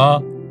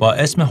ژوفرا با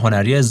اسم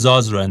هنری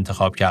زاز رو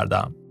انتخاب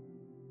کردم.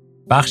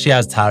 بخشی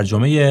از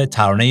ترجمه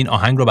ترانه این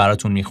آهنگ رو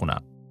براتون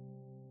میخونم.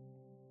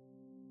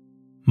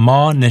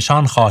 ما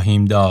نشان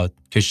خواهیم داد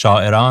که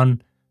شاعران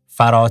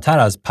فراتر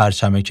از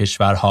پرچم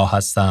کشورها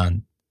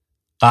هستند.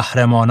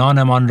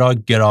 قهرمانانمان را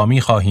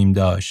گرامی خواهیم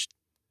داشت.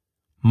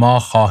 ما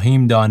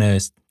خواهیم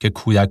دانست که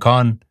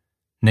کودکان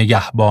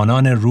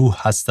نگهبانان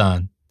روح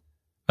هستند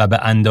و به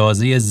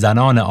اندازه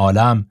زنان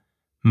عالم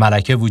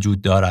ملکه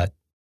وجود دارد.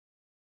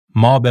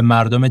 ما به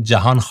مردم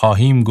جهان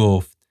خواهیم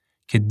گفت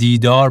که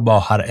دیدار با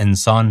هر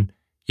انسان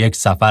یک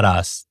سفر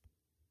است.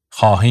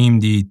 خواهیم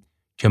دید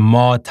که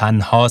ما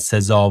تنها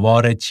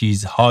سزاوار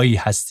چیزهایی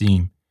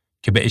هستیم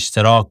که به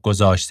اشتراک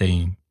گذاشته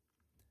ایم.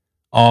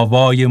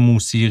 آوای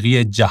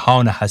موسیقی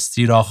جهان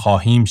هستی را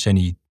خواهیم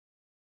شنید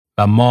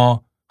و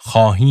ما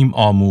خواهیم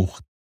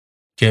آموخت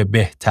که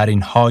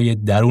بهترین های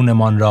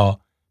درونمان را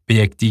به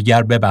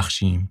یکدیگر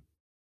ببخشیم.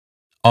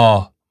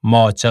 آه،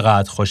 ما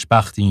چقدر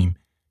خوشبختیم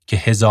که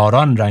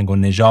هزاران رنگ و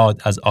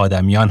نژاد از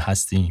آدمیان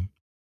هستیم.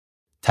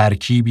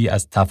 ترکیبی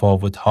از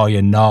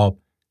تفاوت‌های ناب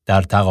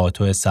در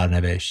تقاطع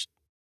سرنوشت.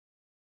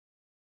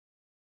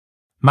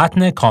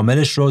 متن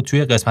کاملش رو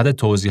توی قسمت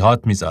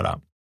توضیحات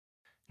میذارم.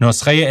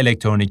 نسخه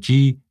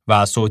الکترونیکی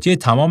و صوتی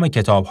تمام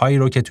کتاب‌هایی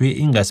رو که توی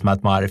این قسمت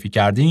معرفی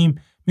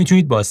کردیم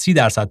میتونید با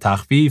 30%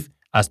 تخفیف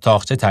از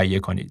طاقچه تهیه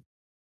کنید.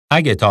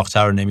 اگه طاقچه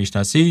رو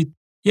نمیشناسید،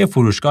 یه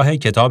فروشگاه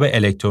کتاب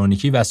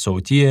الکترونیکی و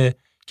صوتیه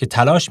که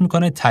تلاش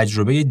میکنه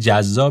تجربه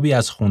جذابی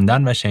از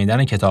خوندن و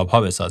شنیدن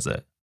کتاب‌ها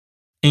بسازه.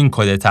 این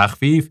کد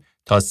تخفیف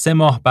تا 3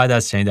 ماه بعد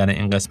از شنیدن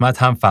این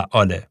قسمت هم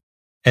فعاله.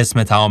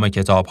 اسم تمام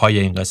کتاب‌های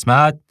این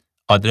قسمت،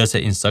 آدرس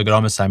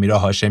اینستاگرام سمیرا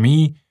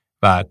هاشمی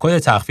و کد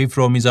تخفیف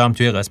رو میذارم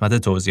توی قسمت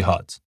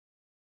توضیحات.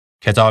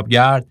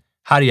 کتابگرد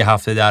هر یه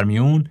هفته در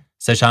میون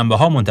 3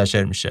 شنبه‌ها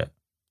منتشر میشه.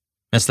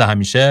 مثل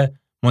همیشه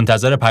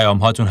منتظر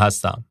پیام‌هاتون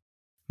هستم.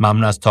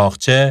 ممنون از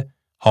طاقچه،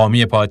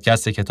 حامی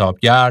پادکست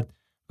کتابگرد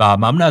و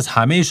ممنون از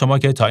همه شما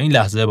که تا این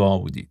لحظه با ما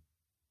بودید.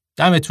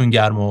 دمتون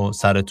گرم و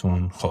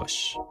سرتون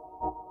خوش.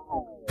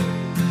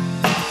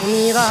 On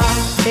ira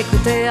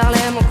écouter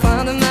Harlem au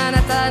coin de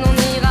Manhattan, on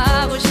ira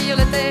rougir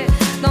le thé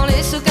dans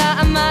les souks à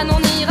Amman,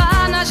 on ira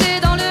nager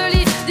dans le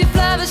lit du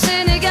fleuve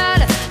Sénégal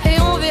et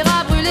on verra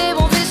brûler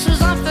bomber sous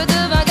un feu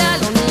de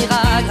Bengale. On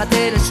ira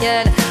gratter le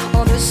ciel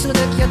en dessous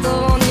de Kyoto,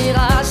 on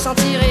ira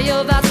sentir Rio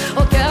battre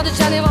au cœur de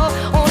Janeiro,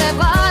 on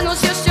lèvera nos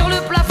yeux sur le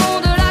plafond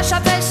de la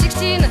chapelle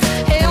Sixtine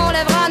et on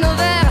lèvera nos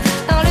verres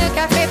dans le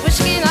café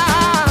Pushkin.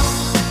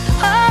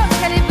 Oh,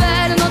 quelle est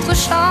belle notre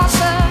chance,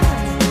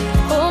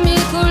 aux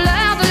 1000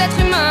 couleurs de l'être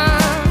humain,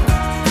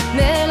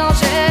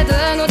 mélangées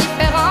de nos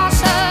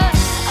différences,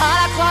 à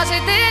la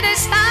croisée des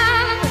destins.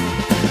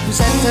 Vous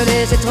êtes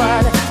les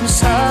étoiles, nous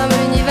sommes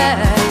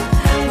l'univers.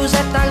 Vous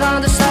êtes un grain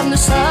de sable,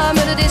 nous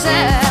sommes le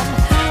désert.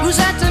 Vous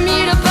êtes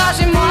 1000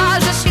 pages et moi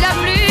je suis la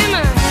plume.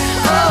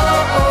 Oh,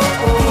 oh,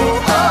 oh,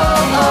 oh,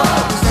 oh, oh.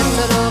 Vous êtes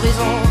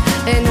l'horizon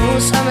et nous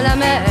sommes la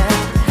mer.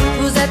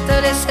 Vous êtes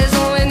les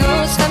saisons et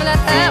nous sommes la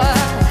terre.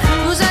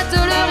 Vous êtes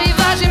le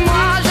rivage et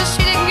moi je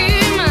suis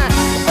l'écume.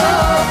 Oh,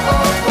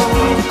 oh, oh,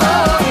 oh,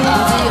 oh.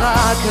 On dira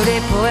que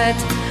les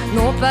poètes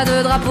n'ont pas de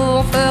drapeau,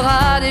 on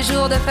fera des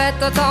jours de fête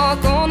autant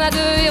qu'on a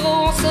de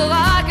héros. On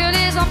saura que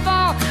les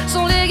enfants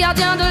sont les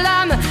gardiens de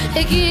l'âme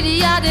et qu'il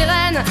y a des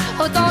reines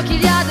autant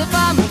qu'il y a de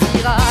femmes. On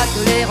dira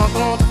que les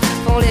rencontres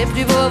font les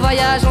plus beaux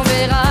voyages. On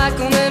verra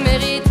qu'on ne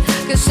mérite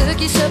que ceux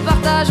qui se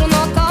partagent. On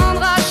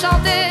entendra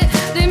chanter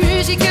des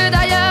musiques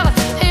d'ailleurs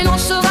et l'on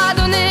saura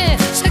donner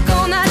ce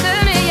qu'on a de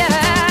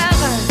meilleur.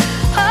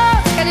 Oh,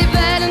 quelle est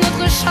belle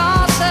notre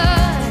chance,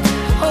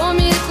 aux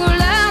 1000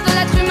 couleurs de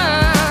l'être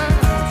humain,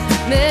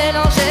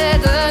 mélangées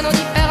de nos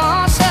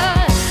différences,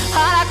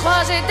 à la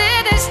croisée des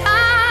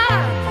destins.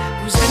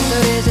 Vous êtes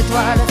les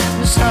étoiles,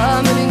 nous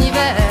sommes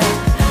l'univers.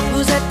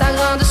 Vous êtes un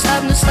grain de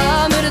sable, nous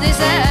sommes le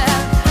désert.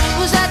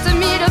 Vous êtes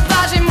 1000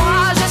 pages et moi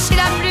je suis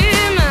la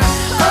plume.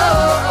 Oh,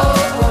 oh,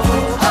 oh,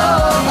 oh, oh,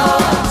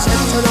 oh. Vous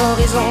êtes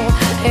l'horizon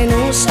et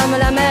nous sommes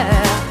la mer.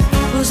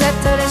 Vous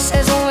êtes les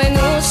saisons et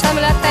nous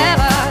sommes la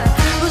terre.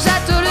 Vous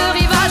êtes le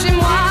rivage et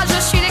moi je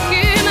suis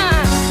l'écume.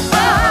 Oh,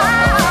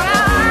 oh,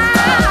 oh,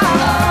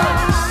 oh.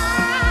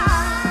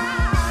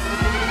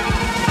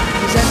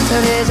 Vous êtes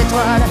les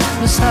étoiles,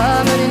 nous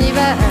sommes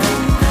l'univers.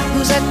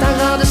 Vous êtes un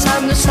grain de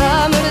sable, nous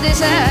sommes le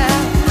désert.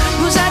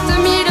 Vous êtes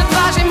 1000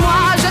 pages et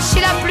moi je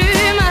suis la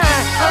plume.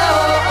 Oh,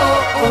 oh,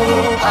 oh,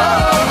 oh, oh,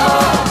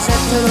 oh. Vous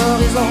êtes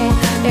l'horizon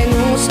et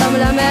nous sommes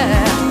la mer.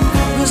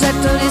 Vous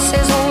êtes les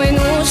saisons et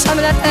nous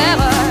sommes la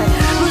terre.